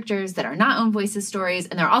queer characters that are not Own Voices stories,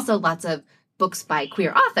 and there are also lots of books by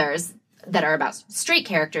queer authors that are about straight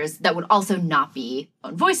characters that would also not be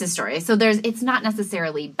Own Voices stories. So it's not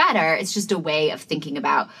necessarily better, it's just a way of thinking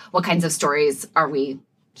about what kinds of stories are we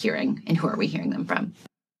hearing and who are we hearing them from.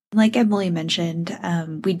 Like Emily mentioned,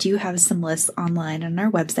 we do have some lists online on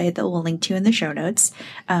our website that we'll link to in the show notes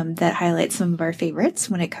that highlight some of our favorites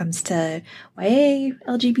when it comes to YA,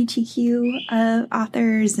 LGBTQ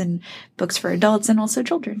authors and books for adults and also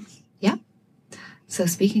children. Yeah. So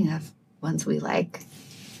speaking of ones we like,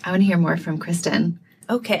 I want to hear more from Kristen.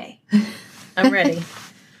 Okay. I'm ready.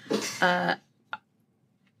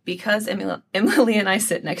 Because Emily and I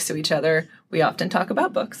sit next to each other, we often talk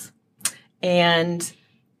about books. And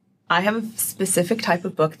I have a specific type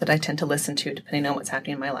of book that I tend to listen to depending on what's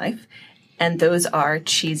happening in my life. And those are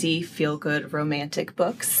cheesy, feel-good, romantic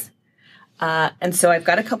books. And so I've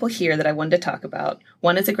got a couple here that I wanted to talk about.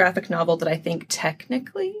 One is a graphic novel that I think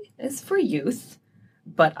technically is for youth,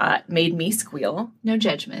 but made me squeal. No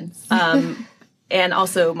judgments. And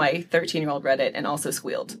also my 13-year-old read it and also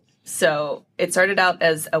squealed. So it started out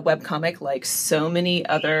as a webcomic like so many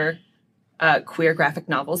other queer graphic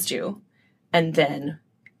novels do, and then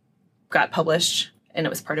got published, and it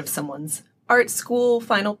was part of someone's art school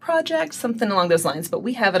final project, something along those lines. But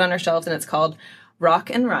we have it on our shelves, and it's called Rock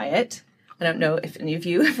and Riot. I don't know if any of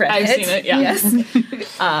you have read it. I've seen it, yeah.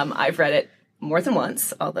 Yes. I've read it more than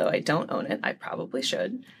once, although I don't own it. I probably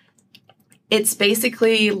should. It's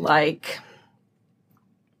basically like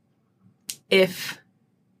if,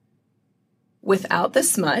 without the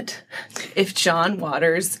smut, if John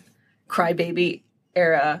Waters' Crybaby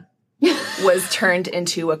era was turned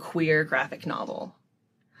into a queer graphic novel.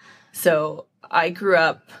 So I grew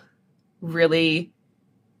up really,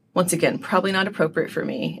 once again, probably not appropriate for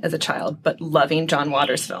me as a child, but loving John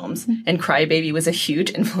Waters films. And Crybaby was a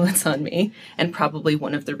huge influence on me and probably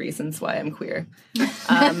one of the reasons why I'm queer.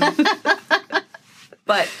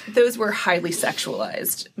 But those were highly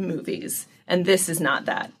sexualized movies. And this is not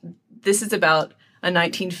that. This is about a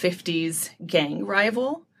 1950s gang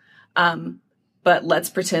rival. But let's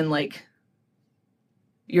pretend like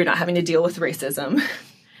you're not having to deal with racism.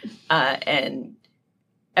 And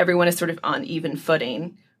everyone is sort of on even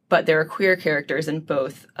footing. But there are queer characters in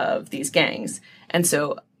both of these gangs. And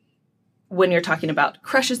so when you're talking about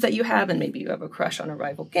crushes that you have, and maybe you have a crush on a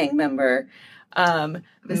rival gang member,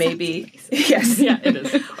 maybe, yes, Yeah, it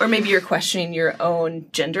is. or maybe you're questioning your own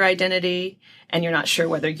gender identity and you're not sure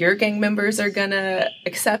whether your gang members are going to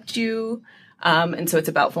accept you. And so it's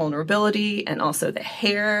about vulnerability and also the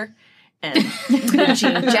hair and the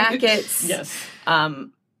jean jackets. Yes.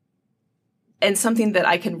 And something that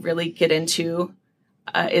I can really get into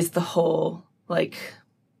is the whole, like,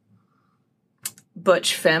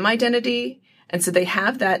 butch femme identity. And so they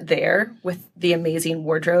have that there with the amazing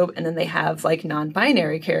wardrobe, and then they have, like,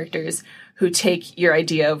 non-binary characters who take your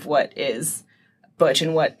idea of what is butch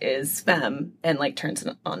and what is femme and, like, turns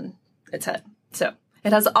it on its head. So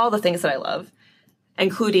it has all the things that I love.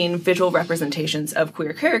 including visual representations of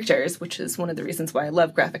queer characters, which is one of the reasons why I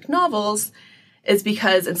love graphic novels, is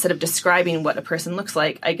because instead of describing what a person looks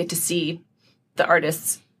like, I get to see the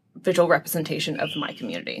artist's visual representation of my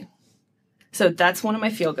community. So that's one of my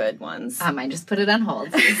feel-good ones. I just put it on hold.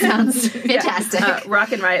 It sounds fantastic.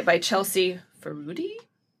 Rock and Riot by Chelsea Ferruti.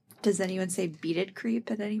 Does anyone say "beat it,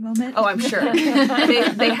 creep" at any moment? Oh, I'm sure.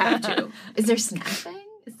 they have to. Is there snapping?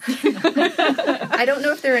 I don't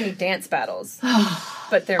know if there are any dance battles,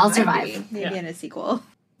 but there I'll might survive. be. Maybe in a sequel.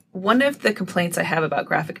 One of the complaints I have about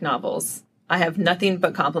graphic novels, I have nothing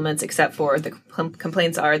but compliments except for the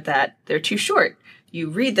complaints are that they're too short. You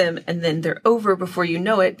read them and then they're over before you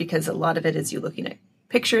know it because a lot of it is you looking at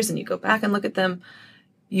pictures and you go back and look at them.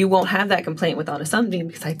 You won't have that complaint with On a Sunbeam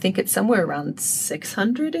because I think it's somewhere around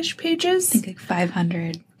 600-ish pages. I think like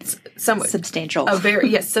 500. Somewhere. Substantial.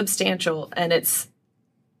 Substantial. And it's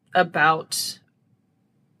about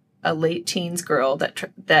a late teens girl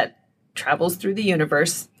that travels through the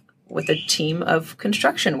universe with a team of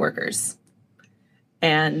construction workers.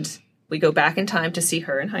 And we go back in time to see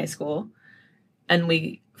her in high school. And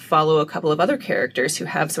we follow a couple of other characters who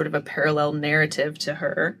have sort of a parallel narrative to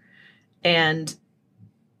her. And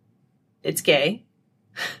it's gay.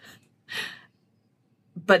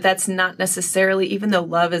 But that's not necessarily, even though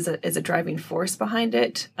love is a driving force behind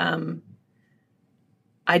it,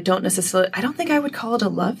 I don't think I would call it a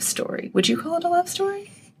love story. Would you call it a love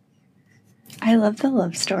story? I love the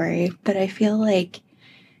love story, but I feel like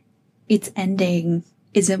its ending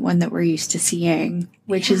isn't one that we're used to seeing,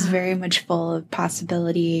 which is very much full of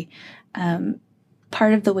possibility.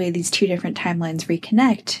 Part of the way these two different timelines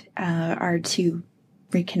reconnect are to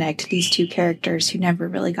reconnect these two characters who never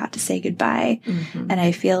really got to say goodbye. Mm-hmm. And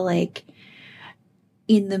I feel like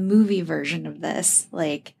in the movie version of this,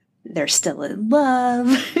 like, they're still in love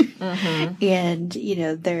mm-hmm. and, you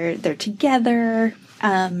know, they're together.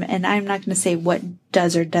 And I'm not going to say what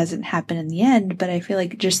does or doesn't happen in the end, but I feel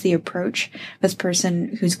like just the approach of this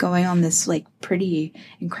person who's going on this like pretty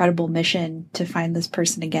incredible mission to find this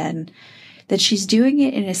person again, that she's doing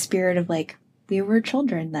it in a spirit of like, we were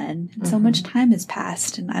children then, and so much time has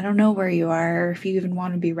passed, and I don't know where you are or if you even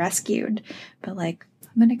want to be rescued, but like,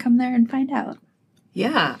 I'm going to come there and find out.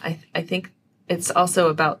 Yeah, I think it's also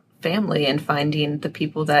about family and finding the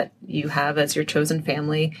people that you have as your chosen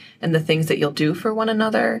family and the things that you'll do for one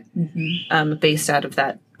another based out of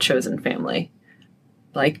that chosen family.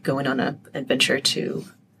 Like going on an adventure to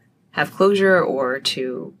have closure or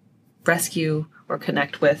to rescue or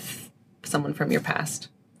connect with someone from your past.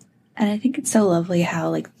 And I think it's so lovely how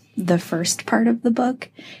like the first part of the book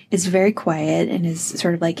is very quiet and is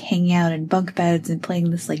sort of like hanging out in bunk beds and playing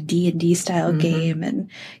this like D&D style game and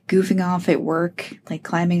goofing off at work, like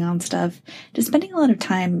climbing on stuff, just spending a lot of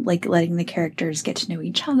time like letting the characters get to know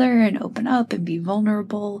each other and open up and be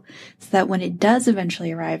vulnerable so that when it does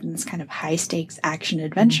eventually arrive in this kind of high stakes action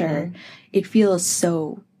adventure, it feels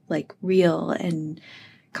so like real and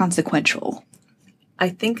consequential. I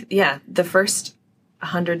think, the first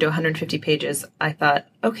 100 to 150 pages, I thought,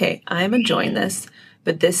 okay, I'm enjoying this,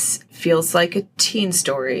 but this feels like a teen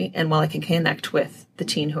story. And while I can connect with the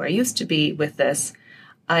teen who I used to be with this,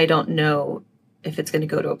 I don't know if it's going to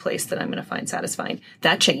go to a place that I'm going to find satisfying.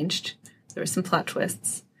 That changed. There were some plot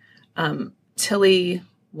twists. Tilly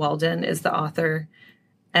Walden is the author.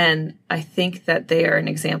 And I think that they are an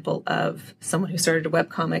example of someone who started a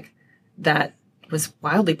webcomic that was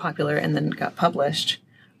wildly popular and then got published.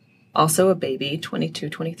 Also a baby, 22,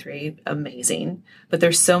 23, amazing. But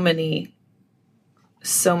there's so much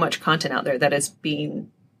content out there that is being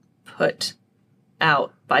put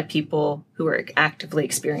out by people who are actively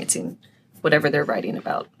experiencing whatever they're writing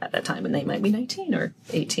about at that time. And they might be 19 or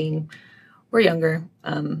 18 or younger.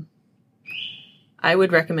 I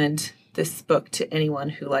would recommend this book to anyone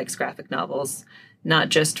who likes graphic novels, not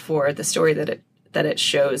just for the story that it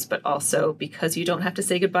shows, but also because you don't have to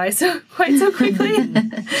say goodbye quite so quickly.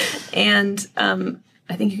 And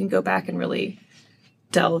I think you can go back and really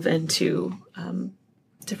delve into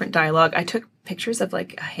different dialogue. I took pictures of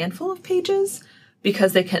like a handful of pages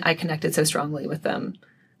because I connected so strongly with them.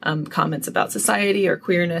 Comments about society or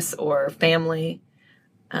queerness or family.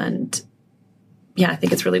 And I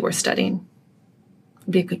think it's really worth studying.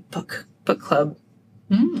 It'd be a good book club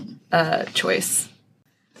choice.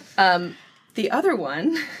 The other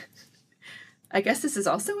one, I guess this is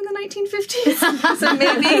also in the 1950s. So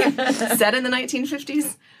maybe set in the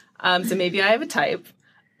 1950s. So maybe I have a type.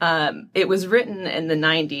 It was written in the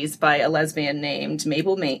 90s by a lesbian named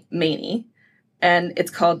Mabel Maney. And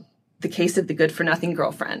it's called The Case of the Good for Nothing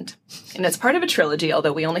Girlfriend. And it's part of a trilogy,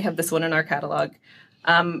 although we only have this one in our catalog.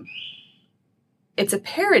 It's a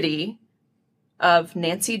parody of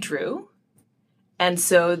Nancy Drew. And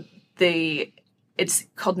so it's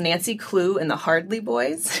called Nancy Clue and the Hardly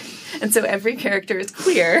Boys. And so every character is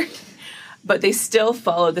queer, but they still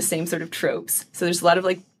follow the same sort of tropes. So there's a lot of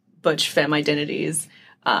like butch femme identities.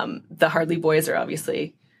 The Hardly Boys are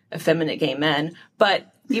obviously effeminate gay men,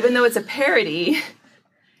 but even though it's a parody,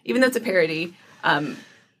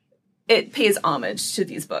 it pays homage to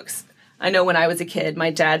these books. I know when I was a kid,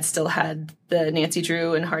 my dad still had the Nancy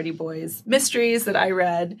Drew and Hardy Boys mysteries that I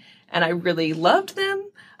read, and I really loved them.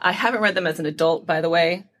 I haven't read them as an adult, by the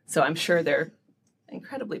way, so I'm sure they're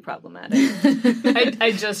incredibly problematic.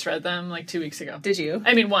 I just read them like 2 weeks ago. Did you?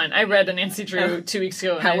 I mean, one. I read a Nancy Drew 2 weeks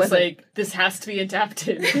ago, and How I was was it? like, this has to be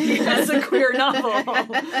adapted as a queer novel.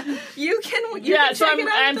 You can So check it out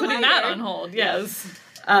at I'm the putting that library. on hold, yes.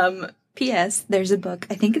 P.S. There's a book,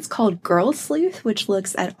 I think it's called Girl Sleuth, which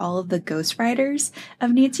looks at all of the ghostwriters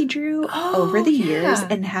of Nancy Drew over the years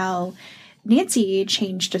and how Nancy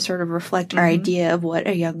changed to sort of reflect our idea of what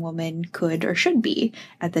a young woman could or should be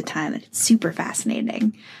at the time. And it's super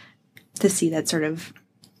fascinating to see that sort of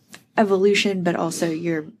evolution, but also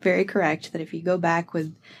you're very correct that if you go back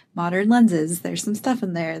with modern lenses, there's some stuff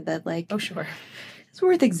in there that like, Oh, sure. it's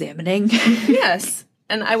worth examining. Yes.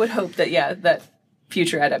 And I would hope that, that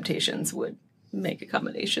future adaptations would make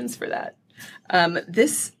accommodations for that.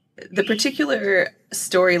 The particular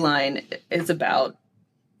storyline is about,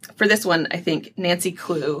 for this one, I think Nancy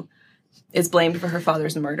Clue is blamed for her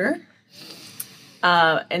father's murder.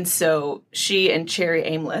 And so she and Cherry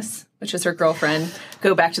Aimless, which is her girlfriend,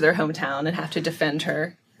 go back to their hometown and have to defend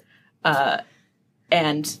her.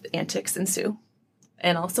 And antics ensue.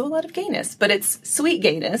 And also a lot of gayness. But it's sweet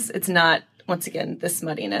gayness. It's not, once again, the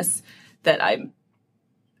smuttiness that I,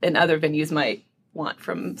 in other venues, might want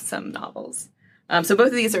from some novels. So both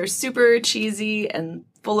of these are super cheesy and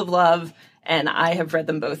full of love, and I have read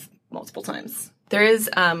them both multiple times. There is,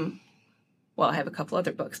 I have a couple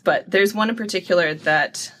other books, but there's one in particular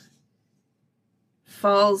that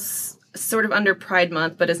falls sort of under Pride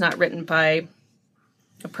Month, but is not written by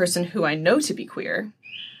a person who I know to be queer.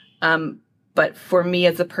 But for me,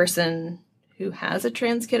 as a person who has a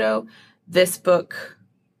trans kiddo, this book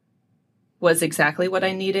was exactly what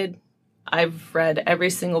I needed. I've read every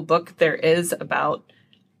single book there is about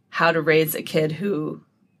how to raise a kid who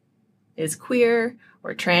is queer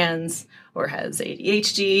or trans or has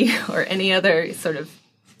ADHD or any other sort of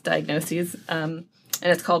diagnoses. And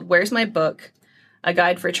it's called Where's My Book? A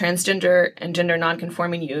Guide for Transgender and Gender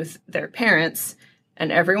Nonconforming Youth, Their Parents,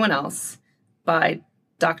 and Everyone Else by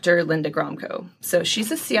Dr. Linda Gromko. So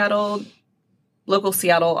she's a local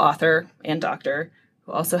Seattle author and doctor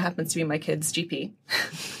who also happens to be my kid's GP.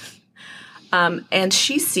 And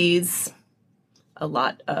she sees a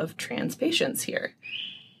lot of trans patients here.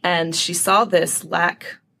 And she saw this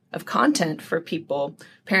lack of content for people.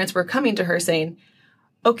 Parents were coming to her saying,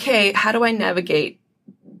 okay, how do I navigate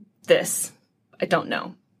this? I don't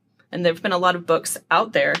know. And there have been a lot of books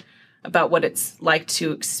out there about what it's like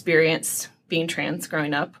to experience being trans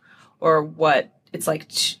growing up, or what it's like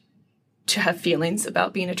to have feelings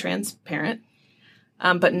about being a trans parent,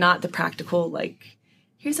 but not the practical, like,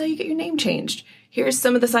 here's how you get your name changed. Here's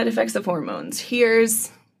some of the side effects of hormones.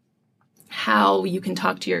 Here's how you can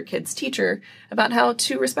talk to your kid's teacher about how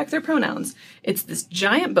to respect their pronouns. It's this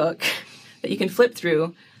giant book that you can flip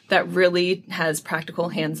through that really has practical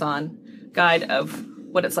hands-on guide of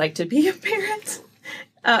what it's like to be a parent,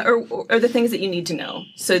 or the things that you need to know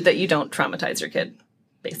so that you don't traumatize your kid,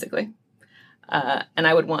 basically. And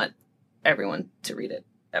I would want everyone to read it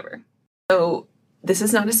ever. So this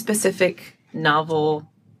is not a specific novel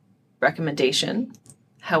recommendation.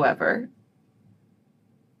 However,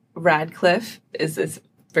 Radcliffe is this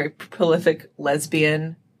very prolific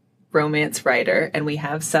lesbian romance writer, and we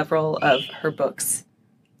have several of her books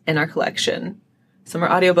in our collection. Some are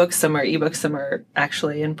audiobooks, some are ebooks, some are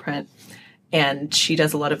actually in print. And she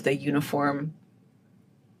does a lot of the uniform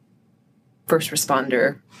first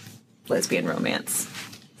responder lesbian romance.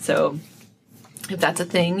 So if that's a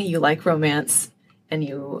thing, you like romance and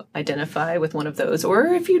you identify with one of those, or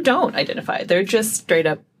if you don't identify, they're just straight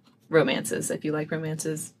up romances. If you like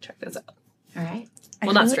romances, check those out. All right.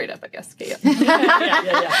 Well, not straight up, I guess. Okay,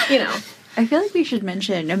 Yeah. You know. I feel like we should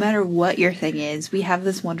mention, no matter what your thing is, we have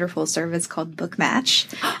this wonderful service called Book Match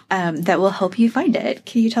that will help you find it.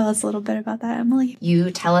 Can you tell us a little bit about that, Emily?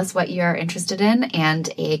 You tell us what you're interested in, and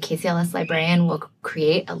a KCLS librarian will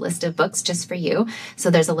create a list of books just for you. So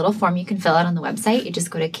there's a little form you can fill out on the website. You just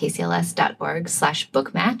go to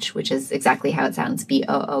kcls.org/bookmatch, which is exactly how it sounds,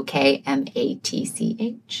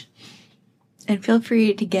 BOOKMATCH. And feel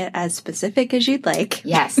free to get as specific as you'd like.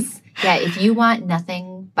 Yes. Yeah, if you want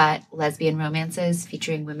nothing but lesbian romances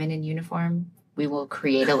featuring women in uniform, we will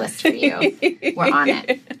create a list for you. We're on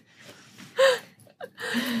it.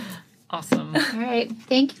 Awesome. All right.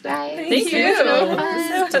 Thank you, guys. Thank you. It was really fun.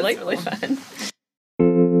 This was delightfully fun.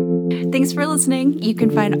 Thanks for listening. You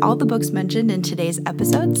can find all the books mentioned in today's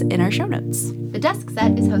episodes in our show notes. The Desk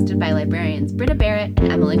Set is hosted by librarians Britta Barrett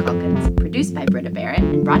and Emily Calkins, produced by Britta Barrett,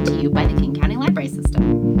 and brought to you by the King County Library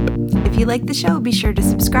System. If you like the show, be sure to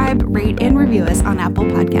subscribe, rate, and review us on Apple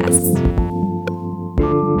Podcasts.